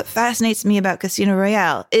 that's what fascinates me about Casino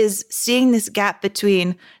Royale, is seeing this gap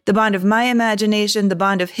between the Bond of my imagination, the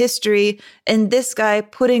Bond of history, and this guy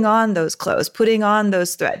putting on those clothes, putting on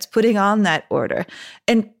those threads, putting on that order.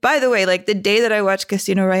 And by the way, like the day that I watched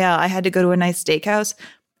Casino Royale, I had to go to a nice steakhouse.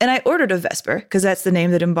 And I ordered a Vesper, because that's the name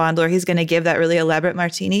that in Bond lore he's going to give that really elaborate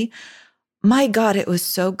martini. My God, it was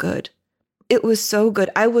so good. It was so good.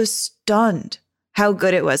 I was stunned how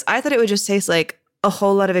good it was. I thought it would just taste like a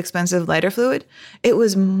whole lot of expensive lighter fluid. It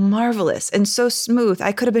was marvelous and so smooth.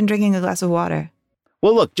 I could have been drinking a glass of water.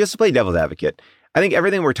 Well, look, just to play devil's advocate, I think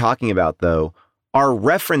everything we're talking about, though, are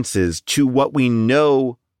references to what we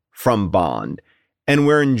know from Bond. And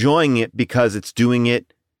we're enjoying it because it's doing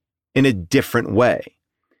it in a different way.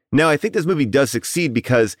 Now, I think this movie does succeed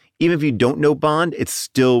because even if you don't know Bond, it's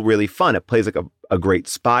still really fun. It plays like a great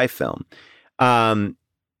spy film. And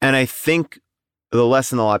I think the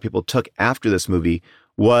lesson a lot of people took after this movie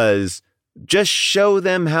was just show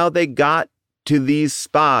them how they got to these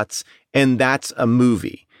spots, and that's a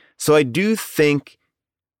movie. So I do think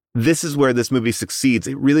this is where this movie succeeds.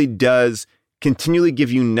 It really does continually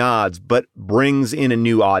give you nods, but brings in a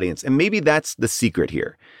new audience. And maybe that's the secret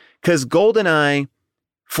here. Because GoldenEye,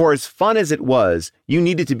 for as fun as it was, you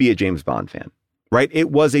needed to be a James Bond fan, right?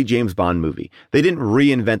 It was a James Bond movie. They didn't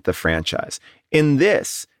reinvent the franchise. In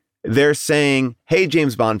this, they're saying, hey,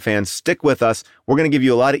 James Bond fans, stick with us. We're going to give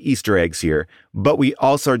you a lot of Easter eggs here, but we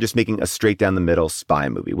also are just making a straight down the middle spy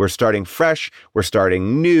movie. We're starting fresh. We're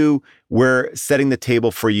starting new. We're setting the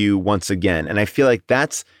table for you once again. And I feel like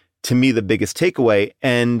that's, to me, the biggest takeaway.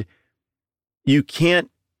 And you can't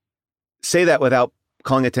say that without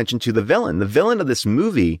calling attention to the villain. The villain of this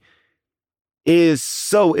movie is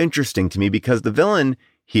so interesting to me because the villain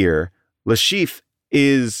here, Le Chiffre,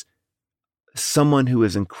 is someone who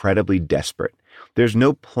is incredibly desperate. There's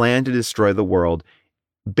no plan to destroy the world.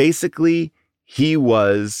 Basically, he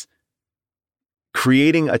was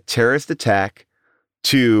creating a terrorist attack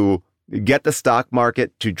to get the stock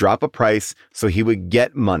market to drop a price so he would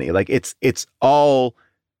get money. Like it's all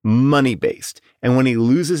money based. And when he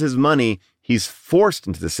loses his money, he's forced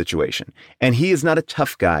into the situation. And he is not a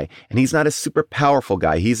tough guy, and he's not a super powerful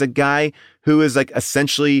guy. He's a guy who is like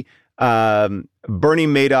essentially Bernie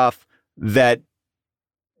Madoff that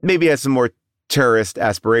maybe has some more terrorist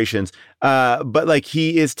aspirations, but like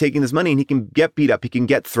he is taking this money and he can get beat up, he can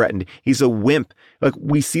get threatened. He's a wimp. Like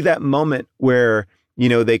we see that moment where, you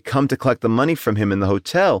know, they come to collect the money from him in the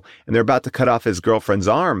hotel and they're about to cut off his girlfriend's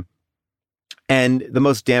arm. And the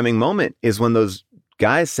most damning moment is when those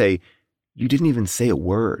guys say, "You didn't even say a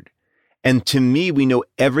word." And to me, we know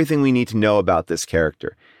everything we need to know about this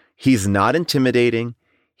character. He's not intimidating.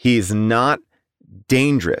 He's not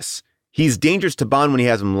dangerous. He's dangerous to Bond when he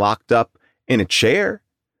has him locked up in a chair,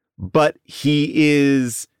 but he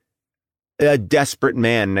is a desperate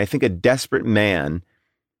man. And I think a desperate man,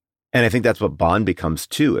 and I think that's what Bond becomes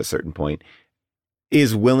too at a certain point,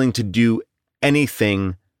 is willing to do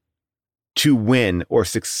anything to win or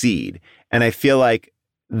succeed. And I feel like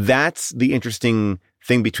that's the interesting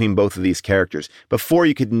thing between both of these characters. Before,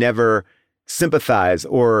 you could never sympathize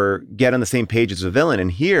or get on the same page as a villain.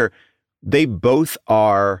 And here, they both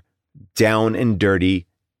are down and dirty,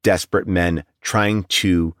 desperate men trying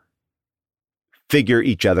to figure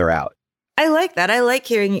each other out. I like that. I like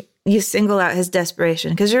hearing you single out his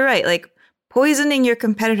desperation, because you're right. Like poisoning your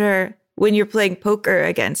competitor when you're playing poker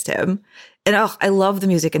against him. And I love the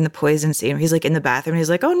music in the poison scene. He's like in the bathroom. And he's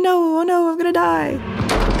like, oh no, I'm going to die.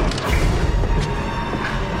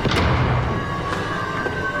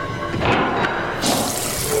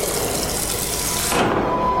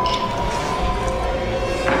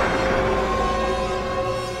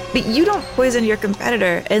 But you don't poison your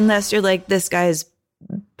competitor unless you're like, this guy's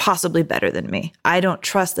possibly better than me. I don't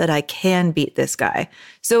trust that I can beat this guy.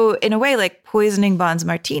 So in a way, like poisoning Bond's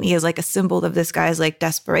martini is like a symbol of this guy's like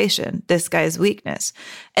desperation, this guy's weakness.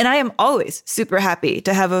 And I am always super happy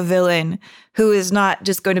to have a villain who is not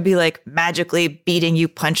just going to be like magically beating you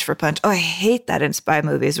punch for punch. Oh, I hate that in spy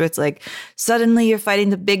movies where it's like suddenly you're fighting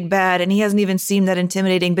the big bad and he hasn't even seemed that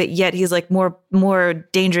intimidating, but yet he's like more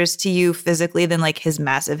dangerous to you physically than like his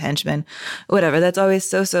massive henchman. Whatever. That's always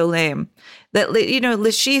so lame. That, you know, Le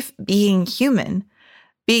Chiffre being human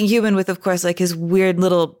with, of course, like his weird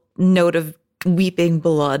little note of weeping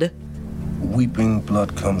blood. Weeping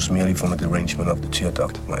blood comes merely from a derangement of the tear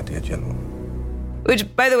duct, my dear General.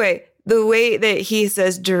 Which, by the way that he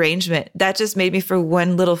says derangement, that just made me for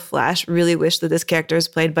one little flash really wish that this character was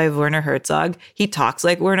played by Werner Herzog. He talks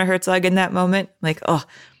like Werner Herzog in that moment. Like, oh,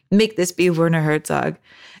 make this be Werner Herzog.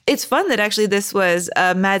 It's fun that actually this was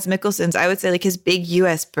Mads Mikkelsen's, I would say, like his big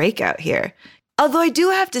US breakout here. Although I do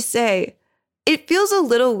have to say, it feels a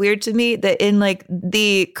little weird to me that in like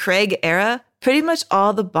the Craig era, pretty much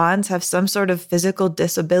all the Bonds have some sort of physical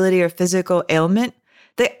disability or physical ailment.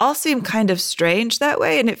 They all seem kind of strange that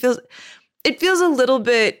way. And it feels a little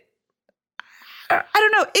bit, I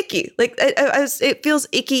don't know, icky. Like it feels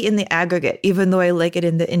icky in the aggregate, even though I like it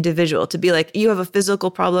in the individual to be like, you have a physical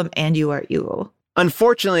problem and you are evil.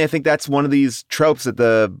 Unfortunately, I think that's one of these tropes that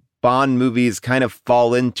the Bond movies kind of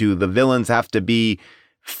fall into. The villains have to be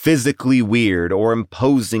physically weird or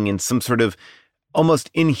imposing in some sort of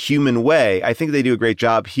almost inhuman way. I think they do a great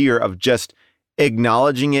job here of just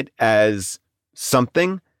acknowledging it as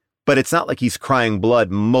something, but it's not like he's crying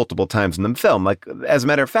blood multiple times in the film. Like, as a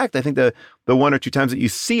matter of fact, I think the one or two times that you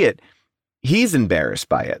see it, he's embarrassed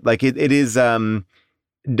by it. Like it is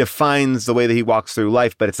defines the way that he walks through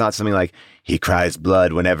life, but it's not something like he cries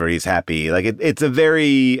blood whenever he's happy. Like it's a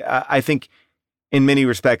very, I think in many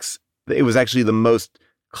respects, it was actually the most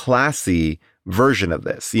classy version of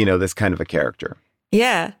this, you know, this kind of a character.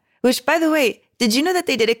 Yeah. Which, by the way, did you know that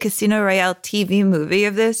they did a Casino Royale TV movie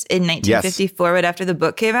of this in 1954, yes, right after the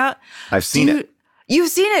book came out? I've seen it. You've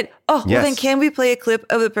seen it? Oh, yes. Well, then can we play a clip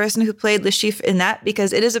of the person who played Le Chiffre in that?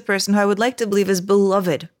 Because it is a person who I would like to believe is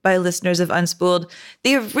beloved by listeners of Unspooled.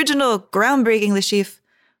 The original groundbreaking Le Chiffre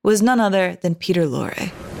was none other than Peter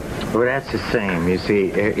Lorre. Well, that's the same. You see,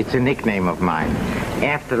 it's a nickname of mine.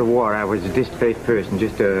 After the war, I was a displaced person,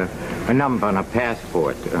 just a number on a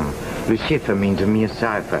passport. Le Chiffre means a mere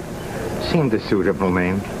cipher. Seemed a suitable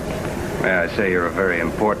name. May I say you're a very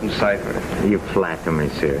important cipher? You flatter me,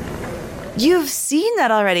 sir. You've seen that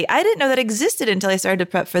already. I didn't know that existed until I started to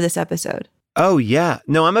prep for this episode. Oh, yeah.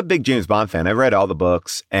 No, I'm a big James Bond fan. I've read all the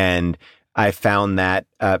books, and I found that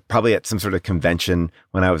probably at some sort of convention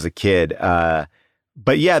when I was a kid.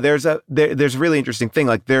 But yeah, there's a really interesting thing.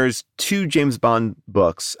 Like there's 2 James Bond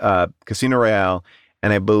books, Casino Royale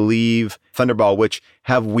and I believe Thunderball, which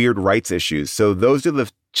have weird rights issues. So those are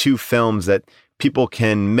the 2 films that people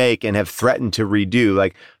can make and have threatened to redo.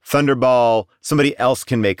 Like Thunderball, somebody else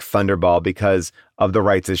can make Thunderball because of the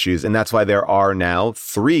rights issues. And that's why there are now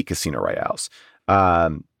 3 Casino Royales.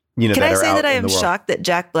 Can I say that I am shocked that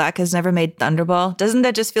Jack Black has never made Thunderball? Doesn't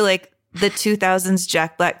that just feel like the 2000s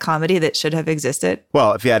Jack Black comedy that should have existed?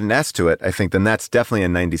 Well, if you add an S to it, I think then that's definitely a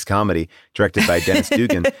 90s comedy directed by Dennis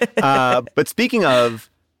Dugan. But speaking of,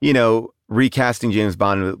 recasting James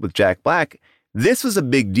Bond with Jack Black, this was a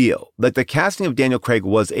big deal. Like the casting of Daniel Craig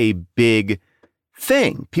was a big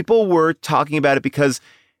thing. People were talking about it because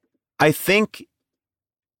I think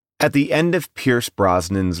at the end of Pierce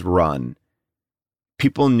Brosnan's run,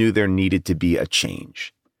 people knew there needed to be a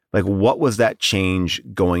change. Like, what was that change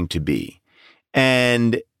going to be?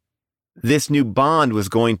 And this new Bond was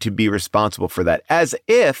going to be responsible for that, as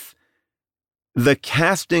if the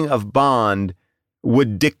casting of Bond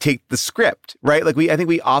would dictate the script, right? Like I think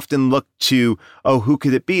we often look to, who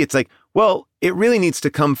could it be? It's like, well, it really needs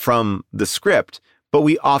to come from the script, but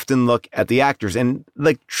we often look at the actors. And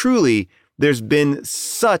like, truly, there's been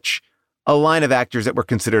such a line of actors that were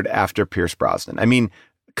considered after Pierce Brosnan. I mean,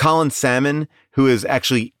 Colin Salmon, who is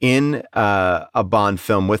actually in a Bond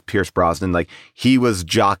film with Pierce Brosnan, like he was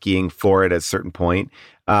jockeying for it at a certain point.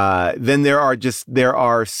 Then there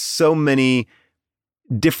are so many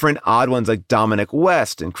different odd ones like Dominic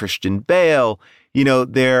West and Christian Bale.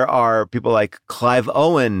 There are people like Clive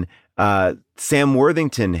Owen, Sam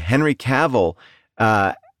Worthington, Henry Cavill,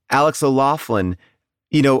 Alex O'Loughlin.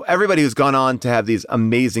 Everybody who's gone on to have these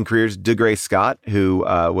amazing careers, DeGray Scott, who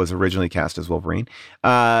was originally cast as Wolverine,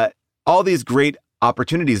 all these great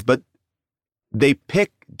opportunities, but they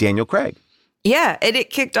pick Daniel Craig. Yeah, and it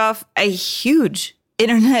kicked off a huge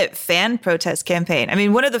internet fan protest campaign. I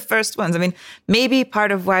mean, one of the first ones. I mean, maybe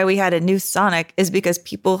part of why we had a new Sonic is because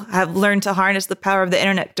people have learned to harness the power of the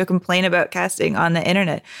internet to complain about casting on the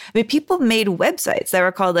internet. I mean, people made websites that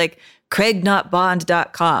were called like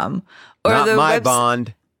craignotbond.com. Or Not my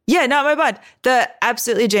Bond. Yeah, Not My Bond. The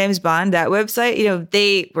Absolutely James Bond, that website,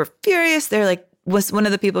 they were furious. They're like, one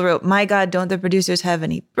of the people wrote, "My God, don't the producers have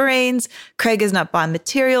any brains? Craig is not Bond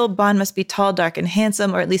material. Bond must be tall, dark, and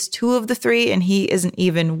handsome, or at least 2 of the 3, and he isn't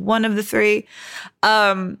even one of the 3.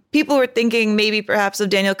 People were thinking maybe perhaps of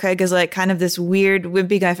Daniel Craig as like kind of this weird,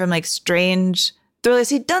 wimpy guy from like Strange Thrillers.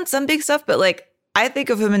 He'd done some big stuff, but like, I think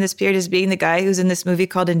of him in this period as being the guy who's in this movie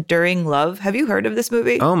called Enduring Love. Have you heard of this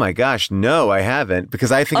movie? Oh my gosh, no, I haven't,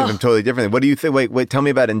 because I think of him totally differently. What do you think? Wait, tell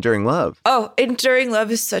me about Enduring Love. Oh, Enduring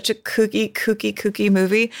Love is such a kooky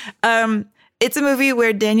movie. It's a movie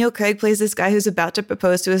where Daniel Craig plays this guy who's about to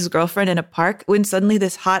propose to his girlfriend in a park when suddenly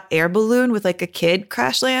this hot air balloon with like a kid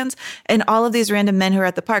crash lands, and all of these random men who are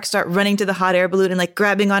at the park start running to the hot air balloon and like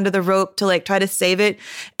grabbing onto the rope to like try to save it,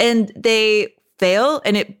 and they fail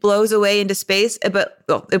and it blows away into space, but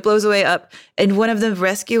it blows away up, and one of the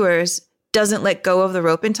rescuers doesn't let go of the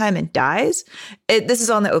rope in time and dies. This is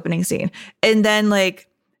on the opening scene. And then like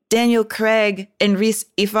Daniel Craig and Rhys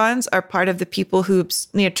Ifans are part of the people who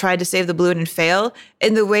tried to save the balloon and fail.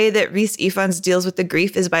 And the way that Rhys Ifans deals with the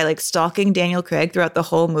grief is by like stalking Daniel Craig throughout the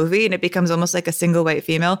whole movie, and it becomes almost like a single white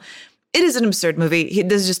female. It is an absurd movie.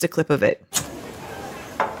 This is just a clip of it.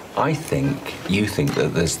 I think you think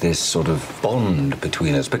that there's this sort of bond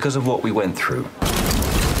between us because of what we went through.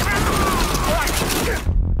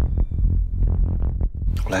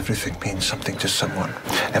 Well, everything means something to someone.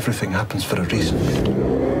 Everything happens for a reason.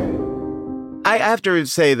 I have to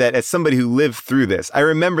say that as somebody who lived through this, I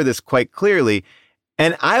remember this quite clearly,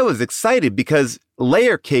 and I was excited because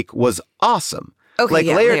Layer Cake was awesome. Okay, like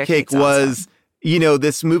yeah, Layer Cake was awesome.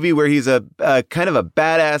 This movie where he's a kind of a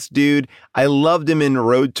badass dude. I loved him in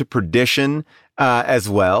Road to Perdition as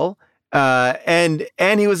well. And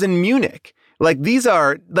he was in Munich. Like these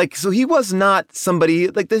are like, so he was not somebody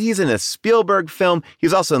like that. He's in a Spielberg film. He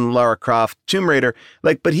was also in Lara Croft, Tomb Raider.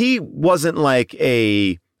 Like, but he wasn't like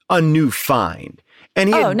a new find. And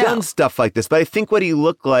he had done stuff like this. But I think what he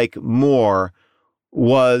looked like more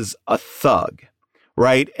was a thug,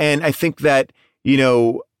 right? And I think that,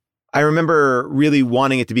 I remember really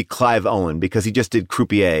wanting it to be Clive Owen because he just did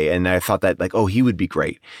Croupier, and I thought that like, he would be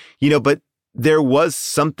great, but there was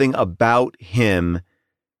something about him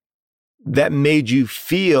that made you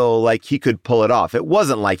feel like he could pull it off. It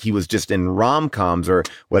wasn't like he was just in rom-coms or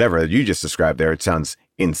whatever you just described there. It sounds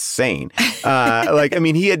insane. He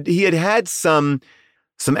had some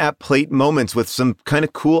at plate moments with some kind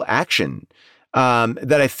of cool action.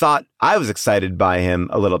 that I thought I was excited by him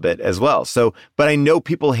a little bit as well. So, but I know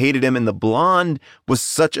people hated him, and the blonde was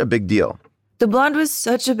such a big deal. The blonde was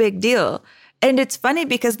such a big deal. And it's funny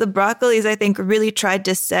because the Broccolis, I think, really tried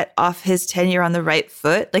to set off his tenure on the right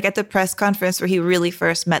foot. Like at the press conference where he really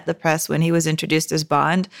first met the press when he was introduced as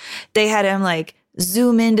Bond, they had him like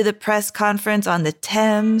zoom into the press conference on the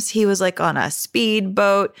Thames. He was like on a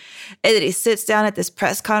speedboat. And then he sits down at this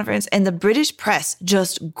press conference and the British press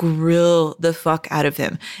just grill the fuck out of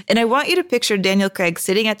him. And I want you to picture Daniel Craig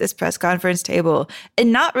sitting at this press conference table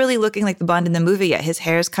and not really looking like the Bond in the movie yet. His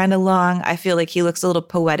hair's kind of long. I feel like he looks a little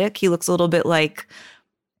poetic. He looks a little bit like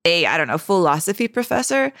a, I don't know, philosophy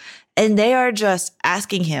professor. And they are just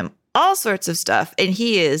asking him all sorts of stuff, and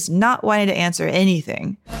he is not wanting to answer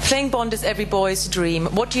anything. Playing Bond is every boy's dream.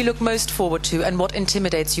 What do you look most forward to, and what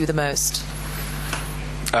intimidates you the most?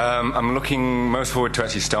 I'm looking most forward to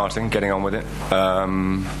actually starting, getting on with it,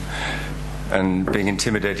 and being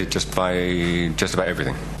intimidated just by just about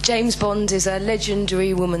everything. James Bond is a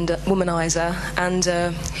legendary womanizer, and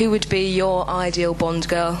who would be your ideal Bond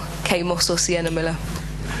girl, Kate Moss or Sienna Miller?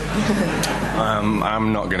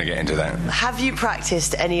 I'm not going to get into that. Have you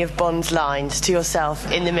practiced any of Bond's lines to yourself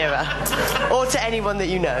in the mirror? Or to anyone that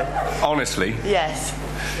you know? Honestly? Yes.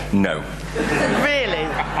 No. Really?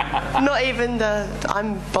 Not even the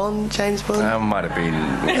I'm Bond, James Bond? I might have been.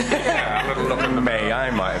 A little look at me,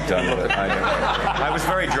 I might have done, but I don't know. I was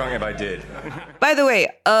very drunk if I did. By the way,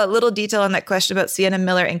 a little detail on that question about Sienna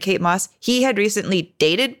Miller and Kate Moss. He had recently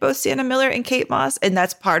dated both Sienna Miller and Kate Moss, and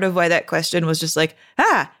that's part of why that question was just like,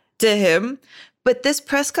 to him. But this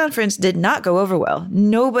press conference did not go over well.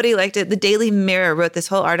 Nobody liked it. The Daily Mirror wrote this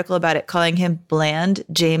whole article about it, calling him Bland,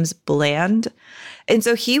 James Bland. And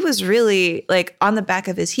so he was really like on the back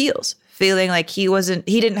of his heels, feeling like he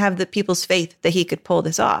didn't have the people's faith that he could pull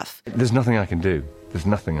this off. There's nothing I can do. There's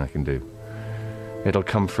nothing I can do. It'll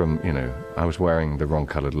come from, I was wearing the wrong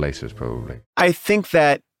colored laces probably. I think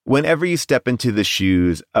that whenever you step into the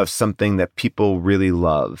shoes of something that people really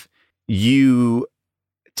love, you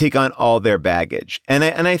take on all their baggage. And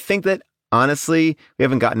I think that, honestly, we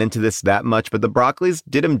haven't gotten into this that much, but the Broccolis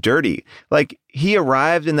did him dirty. Like, he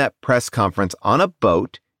arrived in that press conference on a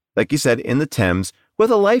boat, like you said, in the Thames,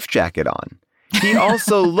 with a life jacket on. He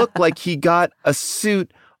also looked like he got a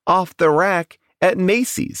suit off the rack at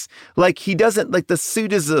Macy's. Like, he doesn't, like, the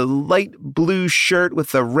suit is a light blue shirt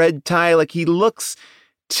with a red tie. Like, he looks,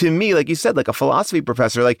 to me, like you said, like a philosophy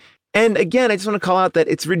professor. Like, and again, I just want to call out that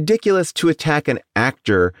it's ridiculous to attack an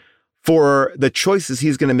actor for the choices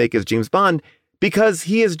he's going to make as James Bond, because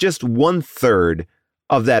he is just 1/3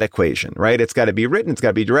 of that equation, right? It's got to be written, it's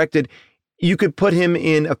got to be directed. You could put him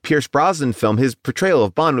in a Pierce Brosnan film. His portrayal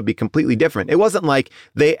of Bond would be completely different. It wasn't like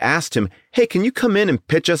they asked him, hey, can you come in and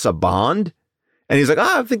pitch us a Bond? And he's like,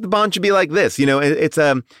 I think the Bond should be like this. It's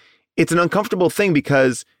an uncomfortable thing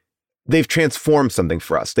because they've transformed something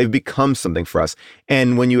for us. They've become something for us.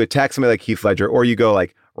 And when you attack somebody like Heath Ledger, or you go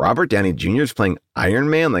like, Robert Downey Jr. is playing Iron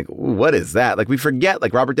Man, like, what is that? Like, we forget,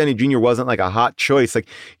 like, Robert Downey Jr. wasn't like a hot choice. Like,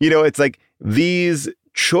 it's like these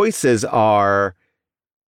choices are,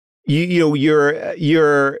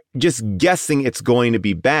 you're just guessing it's going to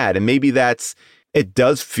be bad. And maybe it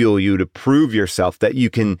does fuel you to prove yourself that you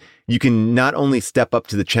can not only step up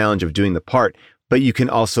to the challenge of doing the part, but you can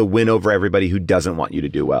also win over everybody who doesn't want you to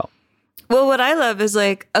do well. Well, what I love is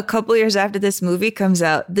like a couple years after this movie comes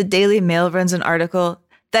out, the Daily Mail runs an article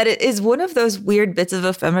that it is one of those weird bits of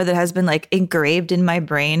ephemera that has been like engraved in my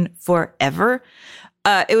brain forever.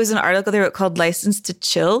 It was an article they wrote called License to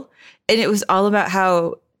Chill. And it was all about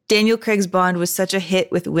how Daniel Craig's Bond was such a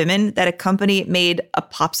hit with women that a company made a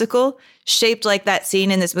popsicle shaped like that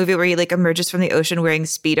scene in this movie where he like emerges from the ocean wearing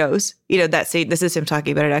Speedos. That scene, this is him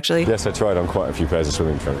talking about it actually. Yes, I tried on quite a few pairs of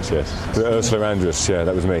swimming trunks, yes. Ursula Andress, yeah,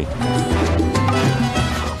 that was me.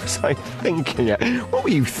 What was I thinking? What were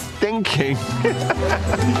you thinking?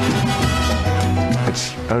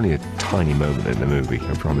 It's only a tiny moment in the movie,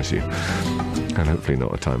 I promise you. And hopefully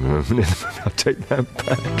not a tiny moment in the movie. I'll take that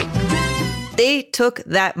back. They took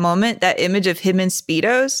that moment, that image of him in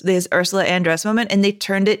Speedos, his Ursula Andress moment, and they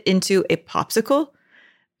turned it into a popsicle.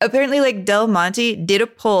 Apparently, like Del Monte did a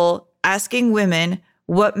poll asking women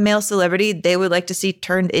what male celebrity they would like to see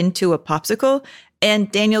turned into a popsicle.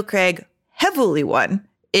 And Daniel Craig heavily won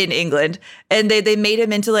in England. And they made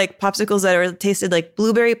him into like popsicles that tasted like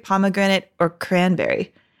blueberry, pomegranate, or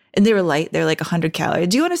cranberry. And they were light. They're like 100 calories.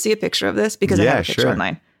 Do you want to see a picture of this? Because I have a picture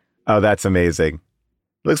online. Oh, that's amazing.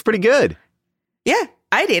 Looks pretty good. Yeah,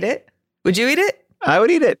 I'd eat it. Would you eat it? I would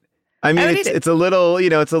eat it. I mean, it's a little,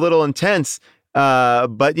 it's a little intense.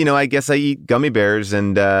 But I guess I eat gummy bears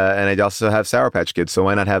and I also have Sour Patch Kids. So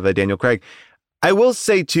why not have a Daniel Craig? I will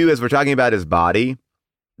say, too, as we're talking about his body,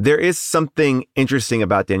 there is something interesting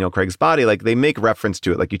about Daniel Craig's body. Like, they make reference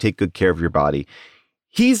to it, like you take good care of your body.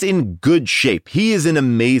 He's in good shape. He is in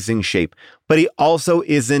amazing shape, but he also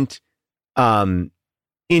isn't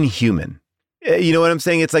inhuman. You know what I'm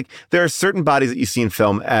saying? It's like there are certain bodies that you see in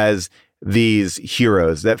film as these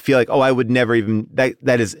heroes that feel like, oh, I would never even,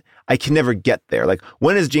 I can never get there. Like,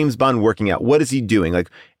 when is James Bond working out? What is he doing? Like,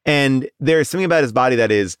 and there's something about his body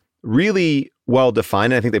that is really well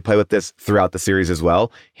defined. And I think they play with this throughout the series as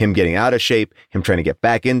well. Him getting out of shape, him trying to get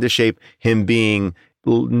back into shape, him being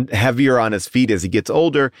heavier on his feet as he gets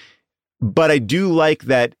older. But I do like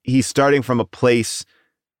that he's starting from a place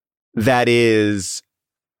that is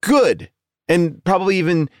good and probably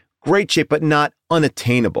even great shape, but not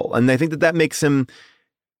unattainable. And I think that makes him,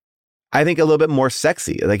 I think, a little bit more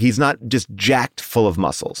sexy. Like, he's not just jacked full of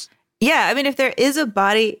muscles. Yeah, I mean, if there is a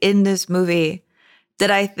body in this movie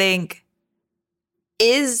that I think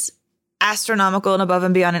is astronomical and above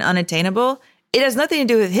and beyond and unattainable, it has nothing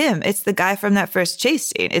to do with him. It's the guy from that first chase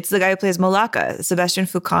scene. It's the guy who plays Molaka, Sebastian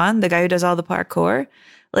Foucan, the guy who does all the parkour.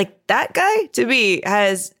 Like, that guy, to me,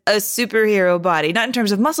 has a superhero body, not in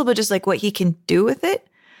terms of muscle, but just like what he can do with it.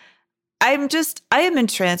 I am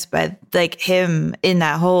entranced by like him in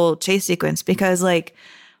that whole chase sequence because like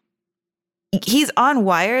he's on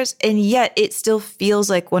wires and yet it still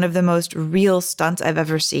feels like one of the most real stunts I've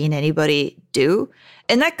ever seen anybody do.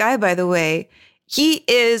 And that guy, by the way, he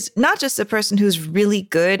is not just a person who's really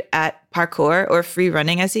good at parkour or free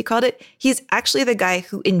running, as he called it. He's actually the guy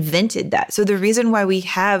who invented that. So the reason why we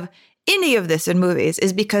have any of this in movies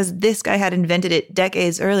is because this guy had invented it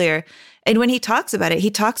decades earlier. And when he talks about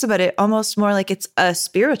it almost more like it's a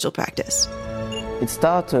spiritual practice. It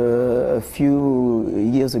started a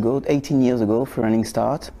few years ago, 18 years ago, for running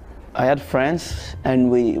start. I had friends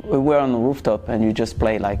and we were on the rooftop and you just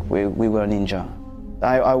play like we were ninja.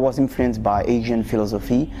 I was influenced by Asian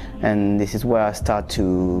philosophy, and this is where I start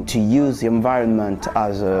to use the environment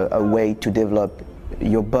as a way to develop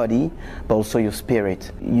your body, but also your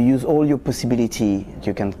spirit. You use all your possibility.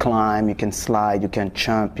 You can climb, you can slide, you can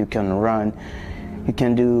jump, you can run. You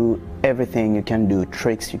can do everything. You can do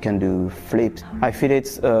tricks, you can do flips. I feel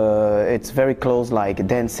it's very close like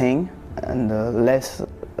dancing and less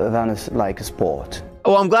than like a sport.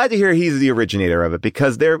 Oh, I'm glad to hear he's the originator of it,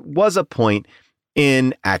 because there was a point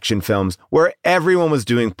in action films where everyone was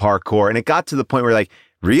doing parkour, and it got to the point where like,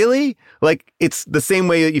 really? Like, it's the same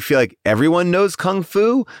way that you feel like everyone knows Kung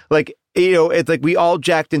Fu. Like, you know, it's like we all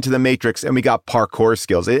jacked into the Matrix and we got parkour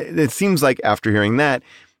skills. It seems like after hearing that,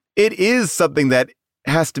 it is something that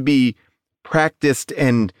has to be practiced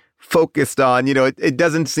and focused on. You know, it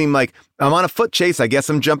doesn't seem like I'm on a foot chase. I guess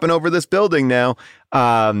I'm jumping over this building now.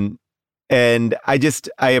 And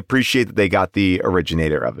I appreciate that they got the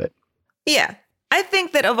originator of it. Yeah. I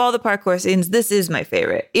think that of all the parkour scenes, this is my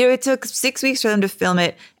favorite. You know, it took 6 weeks for them to film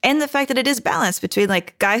it. And the fact that it is balanced between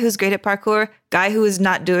like guy who's great at parkour, guy who is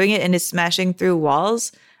not doing it and is smashing through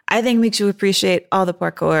walls, I think makes you appreciate all the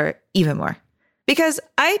parkour even more. Because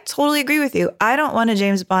I totally agree with you. I don't want a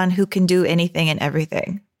James Bond who can do anything and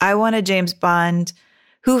everything. I want a James Bond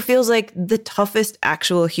who feels like the toughest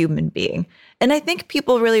actual human being. And I think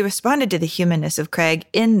people really responded to the humanness of Craig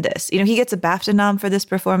in this. You know, he gets a BAFTA nom for this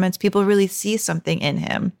performance. People really see something in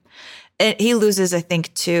him. And he loses, I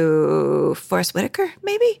think, to Forrest Whitaker,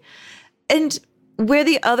 maybe? And where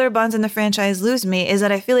the other Bonds in the franchise lose me is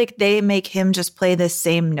that I feel like they make him just play the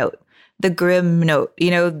same note. The grim note,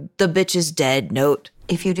 you know, the bitch is dead note.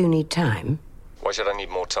 If you do need time. Why should I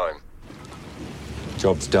need more time?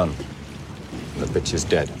 Job's done. The bitch is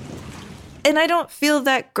dead. And I don't feel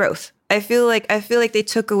that growth. I feel like they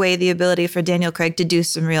took away the ability for Daniel Craig to do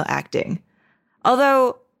some real acting.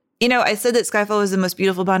 Although, you know, I said that Skyfall was the most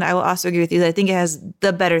beautiful Bond. I will also agree with you that I think it has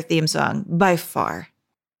the better theme song by far.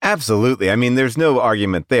 Absolutely. I mean, there's no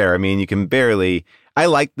argument there. I mean, you can barely... I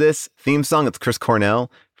like this theme song. It's Chris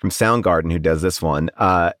Cornell from Soundgarden who does this one.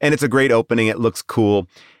 And it's a great opening. It looks cool.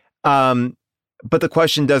 But the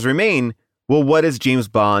question does remain, well, what is James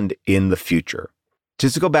Bond in the future?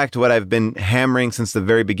 Just to go back to what I've been hammering since the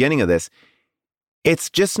very beginning of this, it's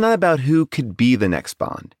just not about who could be the next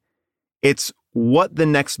Bond. It's what the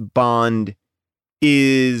next Bond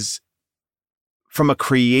is from a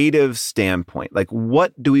creative standpoint. Like,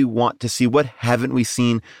 what do we want to see? What haven't we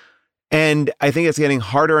seen? And I think it's getting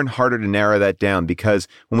harder and harder to narrow that down, because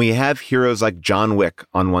when we have heroes like John Wick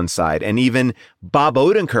on one side, and even Bob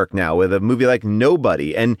Odenkirk now with a movie like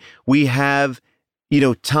Nobody, and we have, you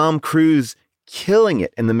know, Tom Cruise killing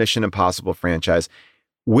it in the Mission Impossible franchise,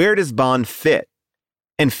 where does Bond fit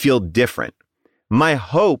and feel different? My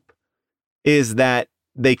hope is that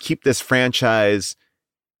they keep this franchise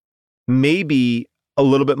maybe a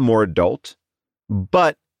little bit more adult,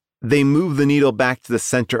 but they move the needle back to the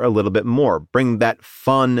center a little bit more, bring that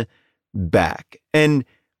fun back. And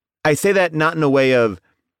I say that not in a way of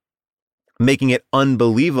making it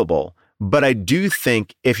unbelievable, but I do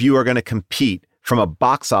think if you are going to compete from a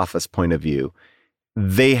box office point of view,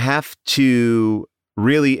 they have to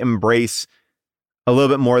really embrace a little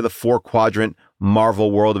bit more of the 4-quadrant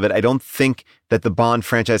Marvel world of it. I don't think that the Bond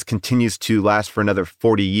franchise continues to last for another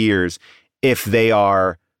 40 years if they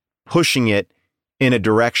are pushing it in a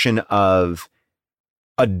direction of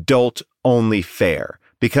adult-only fare,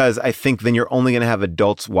 because I think then you're only going to have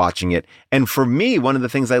adults watching it. And for me, one of the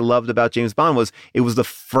things I loved about James Bond was it was the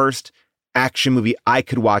first action movie I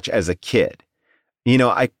could watch as a kid. You know,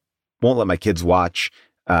 I won't let my kids watch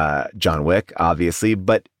John Wick, obviously,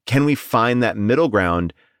 but can we find that middle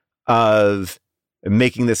ground of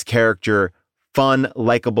making this character fun,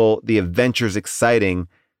 likable, the adventures exciting,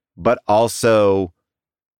 but also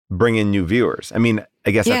bring in new viewers? I mean,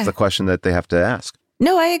 I guess that's the question that they have to ask.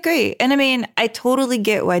 No, I agree. And I mean, I totally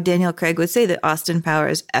get why Daniel Craig would say that Austin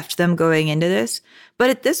Powers effed them going into this. But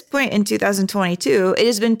at this point in 2022, it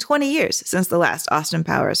has been 20 years since the last Austin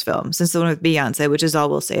Powers film, since the one with Beyonce, which is all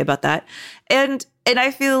we'll say about that. And I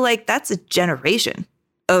feel like that's a generation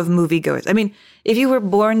of moviegoers. I mean, if you were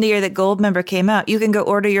born the year that Goldmember came out, you can go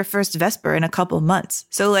order your first Vesper in a couple months.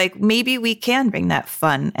 So like maybe we can bring that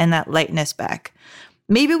fun and that lightness back.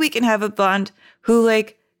 Maybe we can have a Bond who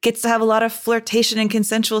like gets to have a lot of flirtation and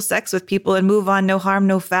consensual sex with people and move on, no harm,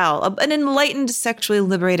 no foul. An enlightened, sexually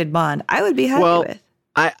liberated Bond. I would be happy with.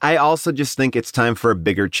 I also just think it's time for a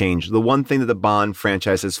bigger change. The one thing that the Bond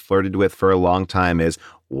franchise has flirted with for a long time is,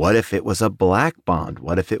 what if it was a black Bond?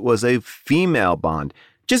 What if it was a female Bond?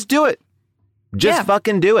 Just do it. Just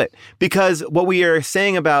fucking do it. Because what we are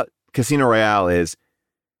saying about Casino Royale is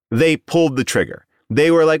they pulled the trigger.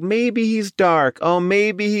 They were like, maybe he's dark. Oh,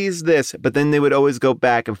 maybe he's this. But then they would always go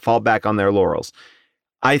back and fall back on their laurels.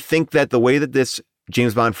 I think that the way that this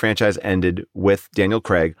James Bond franchise ended with Daniel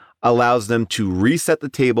Craig allows them to reset the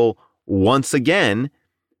table once again,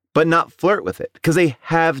 but not flirt with it. Because they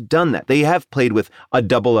have done that. They have played with a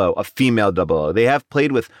 00, a female 00. They have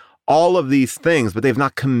played with all of these things, but they've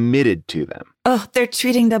not committed to them. Oh, they're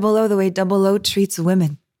treating 00 the way 00 treats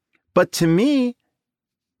women. But to me,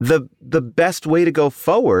 the best way to go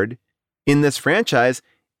forward in this franchise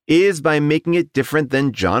is by making it different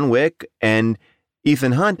than John Wick and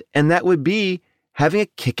Ethan Hunt. And that would be having a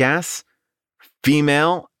kick-ass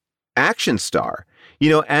female action star. You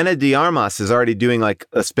know, Ana de Armas is already doing like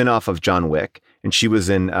a spinoff of John Wick, and she was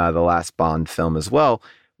in the last Bond film as well.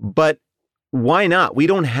 But why not? We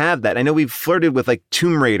don't have that. I know we've flirted with like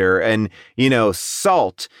Tomb Raider and, you know,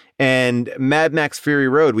 Salt and Mad Max Fury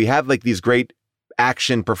Road. We have like these great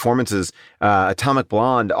action performances, Atomic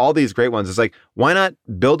Blonde, all these great ones. It's like, why not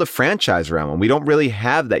build a franchise around them? We don't really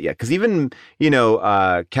have that yet. Because even, you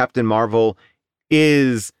know, Captain Marvel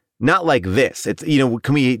is not like this. It's, you know,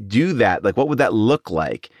 can we do that? Like, what would that look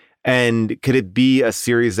like? And could it be a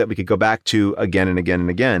series that we could go back to again and again and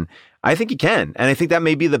again? I think you can. And I think that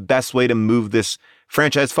may be the best way to move this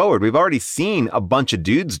franchise forward. We've already seen a bunch of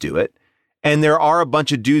dudes do it, and there are a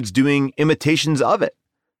bunch of dudes doing imitations of it.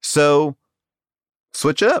 So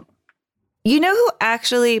switch it up. You know who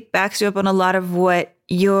actually backs you up on a lot of what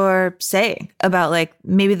you're saying about like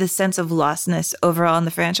maybe the sense of lostness overall in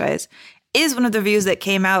the franchise is one of the reviews that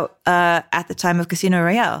came out at the time of Casino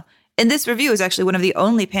Royale. And this review is actually one of the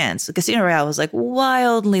only pans. So Casino Royale was like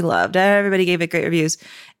wildly loved. Everybody gave it great reviews,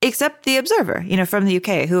 except The Observer, you know, from the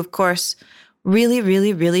UK, who of course really,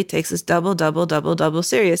 really, really takes this double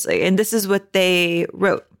seriously. And this is what they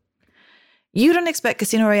wrote. You don't expect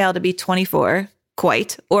Casino Royale to be 24,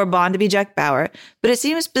 quite, or Bond to be Jack Bauer, but it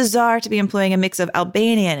seems bizarre to be employing a mix of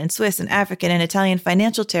Albanian and Swiss and African and Italian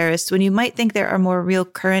financial terrorists when you might think there are more real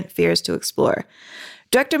current fears to explore.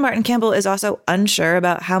 Director Martin Campbell is also unsure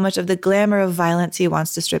about how much of the glamour of violence he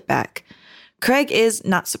wants to strip back. Craig is,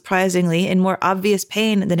 not surprisingly, in more obvious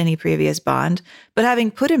pain than any previous Bond, but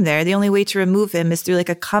having put him there, the only way to remove him is through like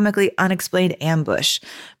a comically unexplained ambush.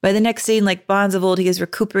 By the next scene, like Bonds of old, he is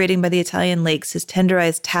recuperating by the Italian lakes, his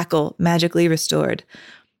tenderized tackle magically restored.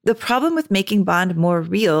 The problem with making Bond more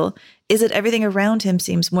real is that everything around him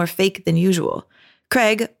seems more fake than usual.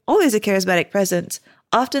 Craig, always a charismatic presence,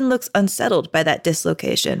 often looks unsettled by that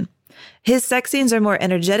dislocation. His sex scenes are more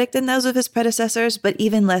energetic than those of his predecessors, but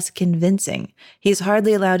even less convincing. He's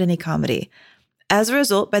hardly allowed any comedy. As a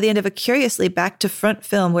result, by the end of a curiously back-to-front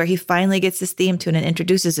film where he finally gets his theme tune and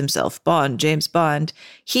introduces himself, Bond, James Bond,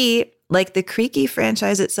 he, like the creaky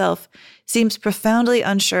franchise itself seems profoundly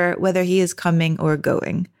unsure whether he is coming or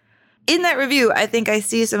going. In that review, I think I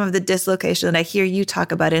see some of the dislocation that I hear you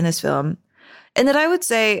talk about in this film, and that I would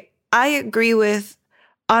say I agree with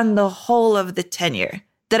on the whole of the tenure.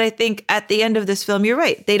 That I think at the end of this film, you're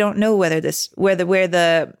right. They don't know where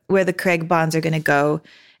the Craig Bonds are going to go.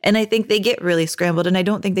 And I think they get really scrambled, and I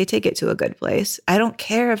don't think they take it to a good place. I don't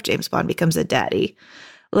care if James Bond becomes a daddy.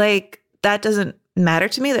 Like, that doesn't matter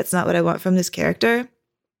to me. That's not what I want from this character.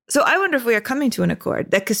 So I wonder if we are coming to an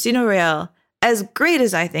accord that Casino Royale, as great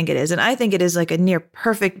as I think it is, and I think it is like a near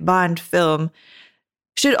perfect Bond film,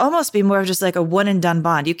 should almost be more of just like a one and done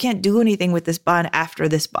Bond. You can't do anything with this Bond after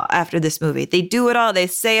this movie. They do it all. They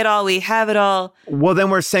say it all. We have it all. Well, then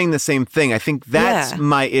we're saying the same thing. I think that's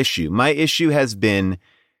my issue. My issue has been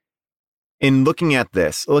in looking at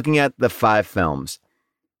the 5 films,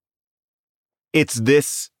 it's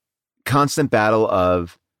this constant battle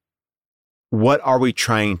of what are we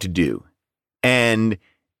trying to do? And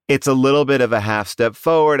it's a little bit of a half step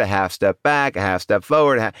forward, a half step back, a half step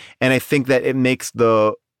forward. And I think that it makes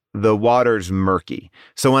the waters murky.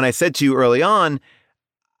 So when I said to you early on,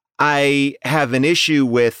 I have an issue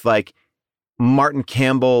with like Martin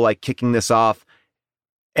Campbell, like kicking this off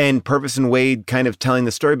and Purvis and Wade kind of telling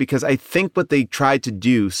the story, because I think what they tried to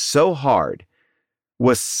do so hard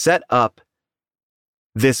was set up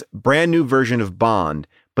this brand new version of Bond,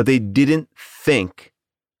 but they didn't think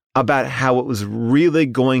about how it was really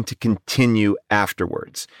going to continue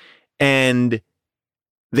afterwards. And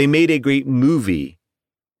they made a great movie,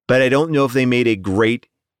 but I don't know if they made a great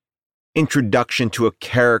introduction to a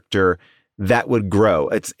character that would grow.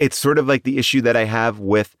 It's sort of like the issue that I have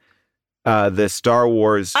with the Star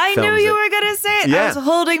Wars I films knew you were going to say it. Yeah. I was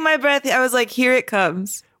holding my breath. I was like, here it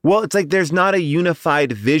comes. Well, it's like there's not a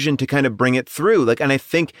unified vision to kind of bring it through. Like, and I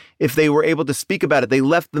think if they were able to speak about it, they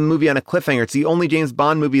left the movie on a cliffhanger. It's the only James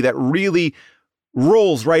Bond movie that really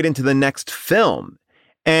rolls right into the next film.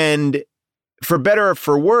 And for better or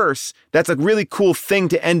for worse, that's a really cool thing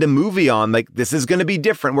to end a movie on. Like, this is going to be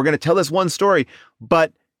different. We're going to tell this one story.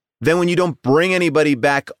 But then when you don't bring anybody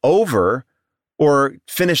back over or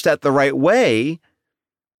finish that the right way,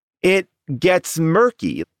 it gets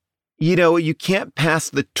murky. You know, you can't pass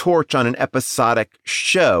the torch on an episodic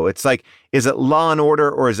show. It's like, is it Law and Order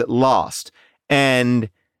or is it Lost? And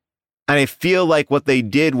I feel like what they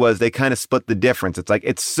did was they kind of split the difference. It's like,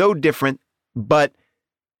 it's so different, but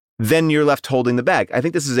then you're left holding the bag. I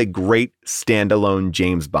think this is a great standalone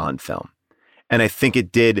James Bond film. And I think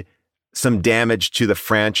it did some damage to the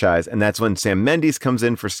franchise. And that's when Sam Mendes comes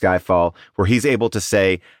in for Skyfall, where he's able to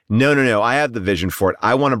say, no, I have the vision for it.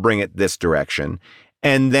 I want to bring it this direction.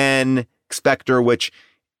 And then Spectre, which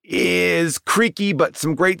is creaky, but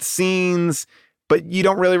some great scenes, but you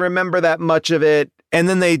don't really remember that much of it. And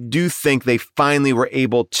then they do think they finally were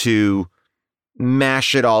able to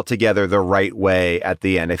mash it all together the right way at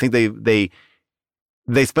the end. I think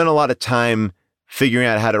they spent a lot of time figuring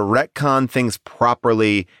out how to retcon things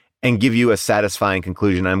properly and give you a satisfying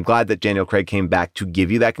conclusion. I'm glad that Daniel Craig came back to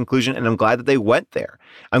give you that conclusion, and I'm glad that they went there.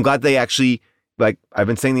 I'm glad they actually, like I've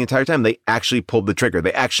been saying the entire time, they actually pulled the trigger.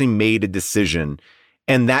 They actually made a decision.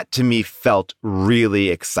 And that to me felt really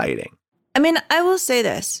exciting. I mean, I will say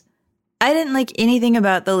this. I didn't like anything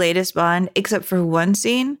about the latest Bond except for one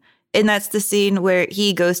scene. And that's the scene where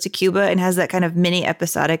he goes to Cuba and has that kind of mini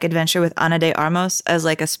episodic adventure with Ana de Armas as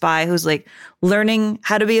like a spy who's like learning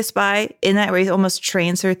how to be a spy in that, where he almost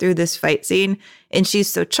trains her through this fight scene. And she's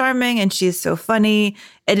so charming and she's so funny.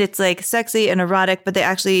 And it's like sexy and erotic, but they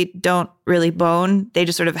actually don't really bone. They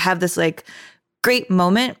just sort of have this like great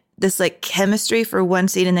moment, this like chemistry for one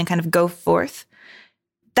scene, and then kind of go forth.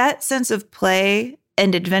 That sense of play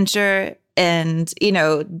and adventure and, you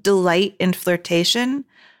know, delight and flirtation,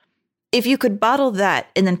 if you could bottle that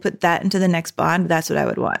and then put that into the next Bond, that's what I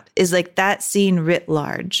would want, is like that scene writ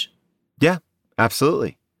large. Yeah,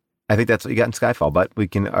 absolutely. I think that's what you got in Skyfall, but we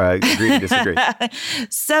can agree to disagree.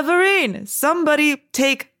 Severine, somebody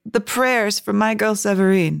take the prayers for my girl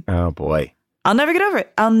Severine. Oh, boy. I'll never get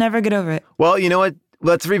over it. Well, you know what?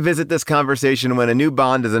 Let's revisit this conversation when a new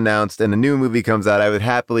Bond is announced and a new movie comes out. I would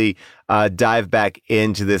happily dive back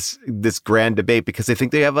into this grand debate, because I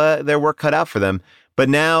think they have their work cut out for them. But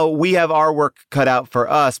now we have our work cut out for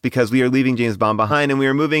us, because we are leaving James Bond behind and we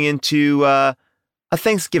are moving into a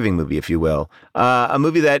Thanksgiving movie, if you will. A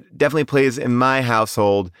movie that definitely plays in my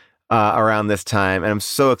household around this time. And I'm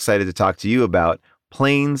so excited to talk to you about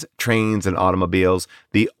Planes, Trains, and Automobiles,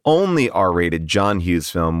 the only R-rated John Hughes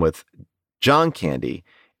film with John Candy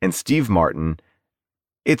and Steve Martin.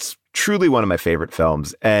 It's truly one of my favorite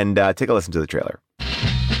films. And take a listen to the trailer.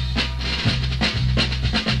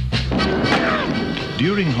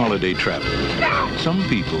 During holiday travel, some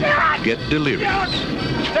people get delirious.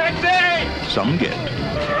 Some get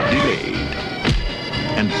delayed.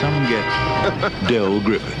 And some get Del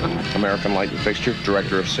Griffin. American Light and Fixture,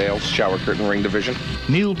 Director of Sales, Shower Curtain Ring Division.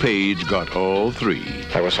 Neil Page got all three.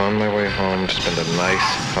 I was on my way home to spend a nice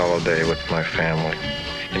holiday with my family.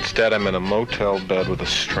 Instead, I'm in a motel bed with a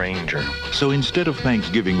stranger. So instead of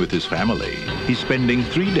Thanksgiving with his family, he's spending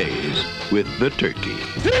 3 days with the turkey.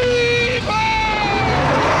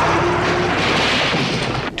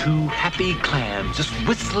 Two happy clams just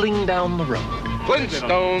whistling down the road.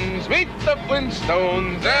 Flintstones, meet the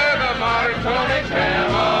Flintstones, they're the Marconi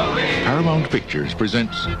family. Paramount Pictures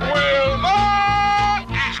presents Wilma!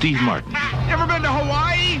 Steve Martin, You ever been to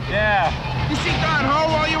Hawaii? Yeah. You see Don Ho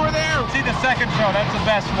while you were there? See the second show, that's the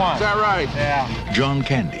best one. Is that right? Yeah. John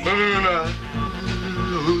Candy.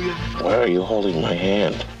 Why are you holding my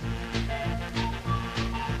hand?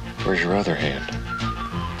 Where's your other hand?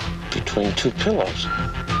 Between two pillows.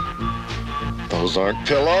 Those aren't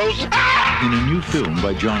pillows. In a new film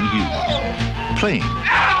by John Hughes. Planes,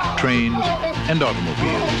 trains, and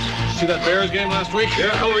automobiles. See that Bears game last week?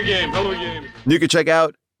 Yeah, hell of a game, hell of a game. You can check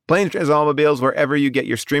out Planes, Trains, and Automobiles wherever you get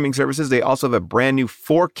your streaming services. They also have a brand new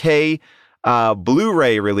 4K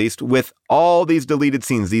Blu-ray released with all these deleted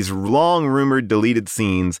scenes, these long rumored deleted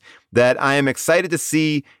scenes that I am excited to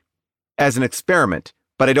see as an experiment,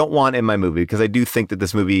 but I don't want in my movie because I do think that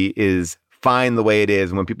this movie is fine the way it is.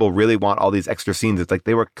 And when people really want all these extra scenes, it's like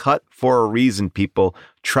they were cut for a reason, people.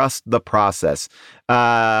 Trust the process.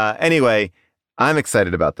 Anyway, I'm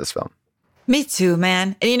excited about this film. Me too,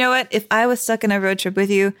 man. And you know what? If I was stuck in a road trip with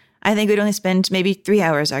you, I think we'd only spend maybe 3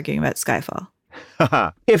 hours arguing about Skyfall.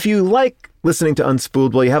 If you like listening to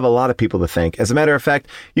Unspooled, well, you have a lot of people to thank. As a matter of fact,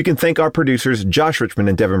 you can thank our producers, Josh Richmond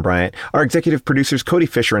and Devin Bryant, our executive producers, Cody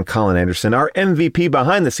Fisher and Colin Anderson, our MVP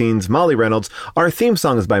behind the scenes, Molly Reynolds. Our theme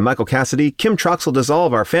song is by Michael Cassidy. Kim Troxel does all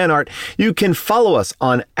of our fan art. You can follow us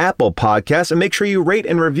on Apple Podcasts and make sure you rate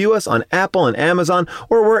and review us on Apple and Amazon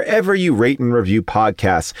or wherever you rate and review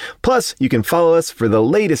podcasts. Plus, you can follow us for the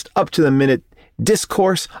latest up-to-the-minute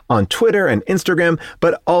discourse on Twitter and Instagram,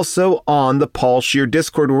 but also on the Paul Scheer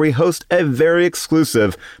Discord, where we host a very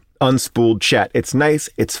exclusive Unspooled chat. It's nice.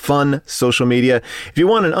 It's fun social media. If you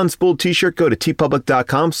want an Unspooled t-shirt, go to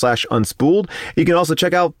tpublic.com/unspooled. You can also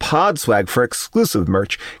check out Podswag for exclusive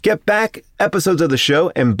merch. Get back episodes of the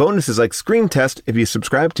show and bonuses like Screen Test if you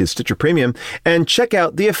subscribe to Stitcher Premium, and check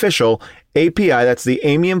out the official API, that's the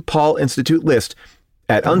Amy and Paul Institute list,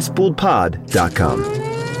 at unspooledpod.com.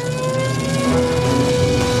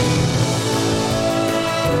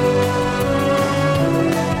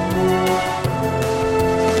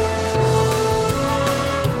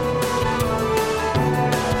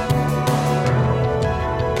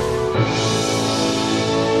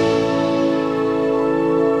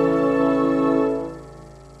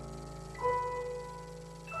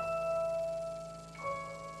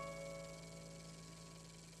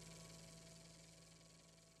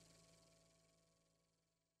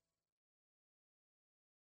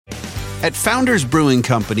 At Founders Brewing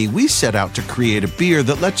Company, we set out to create a beer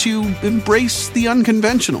that lets you embrace the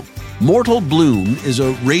unconventional. Mortal Bloom is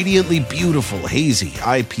a radiantly beautiful, hazy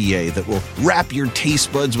IPA that will wrap your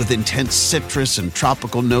taste buds with intense citrus and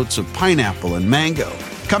tropical notes of pineapple and mango.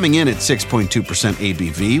 Coming in at 6.2%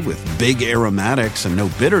 ABV with big aromatics and no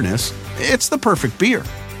bitterness, it's the perfect beer,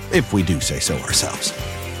 if we do say so ourselves.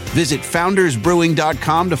 Visit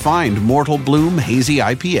foundersbrewing.com to find Mortal Bloom Hazy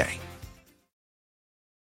IPA.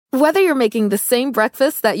 Whether you're making the same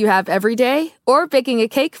breakfast that you have every day or baking a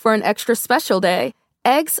cake for an extra special day,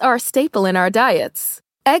 eggs are a staple in our diets.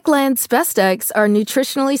 Eggland's best eggs are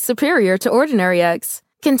nutritionally superior to ordinary eggs,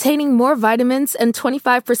 containing more vitamins and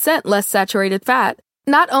 25% less saturated fat.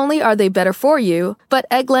 Not only are they better for you, but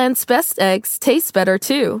Eggland's best eggs taste better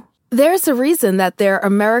too. There's a reason that they're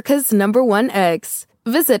America's #1 eggs.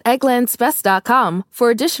 Visit egglandsbest.com for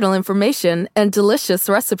additional information and delicious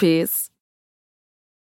recipes.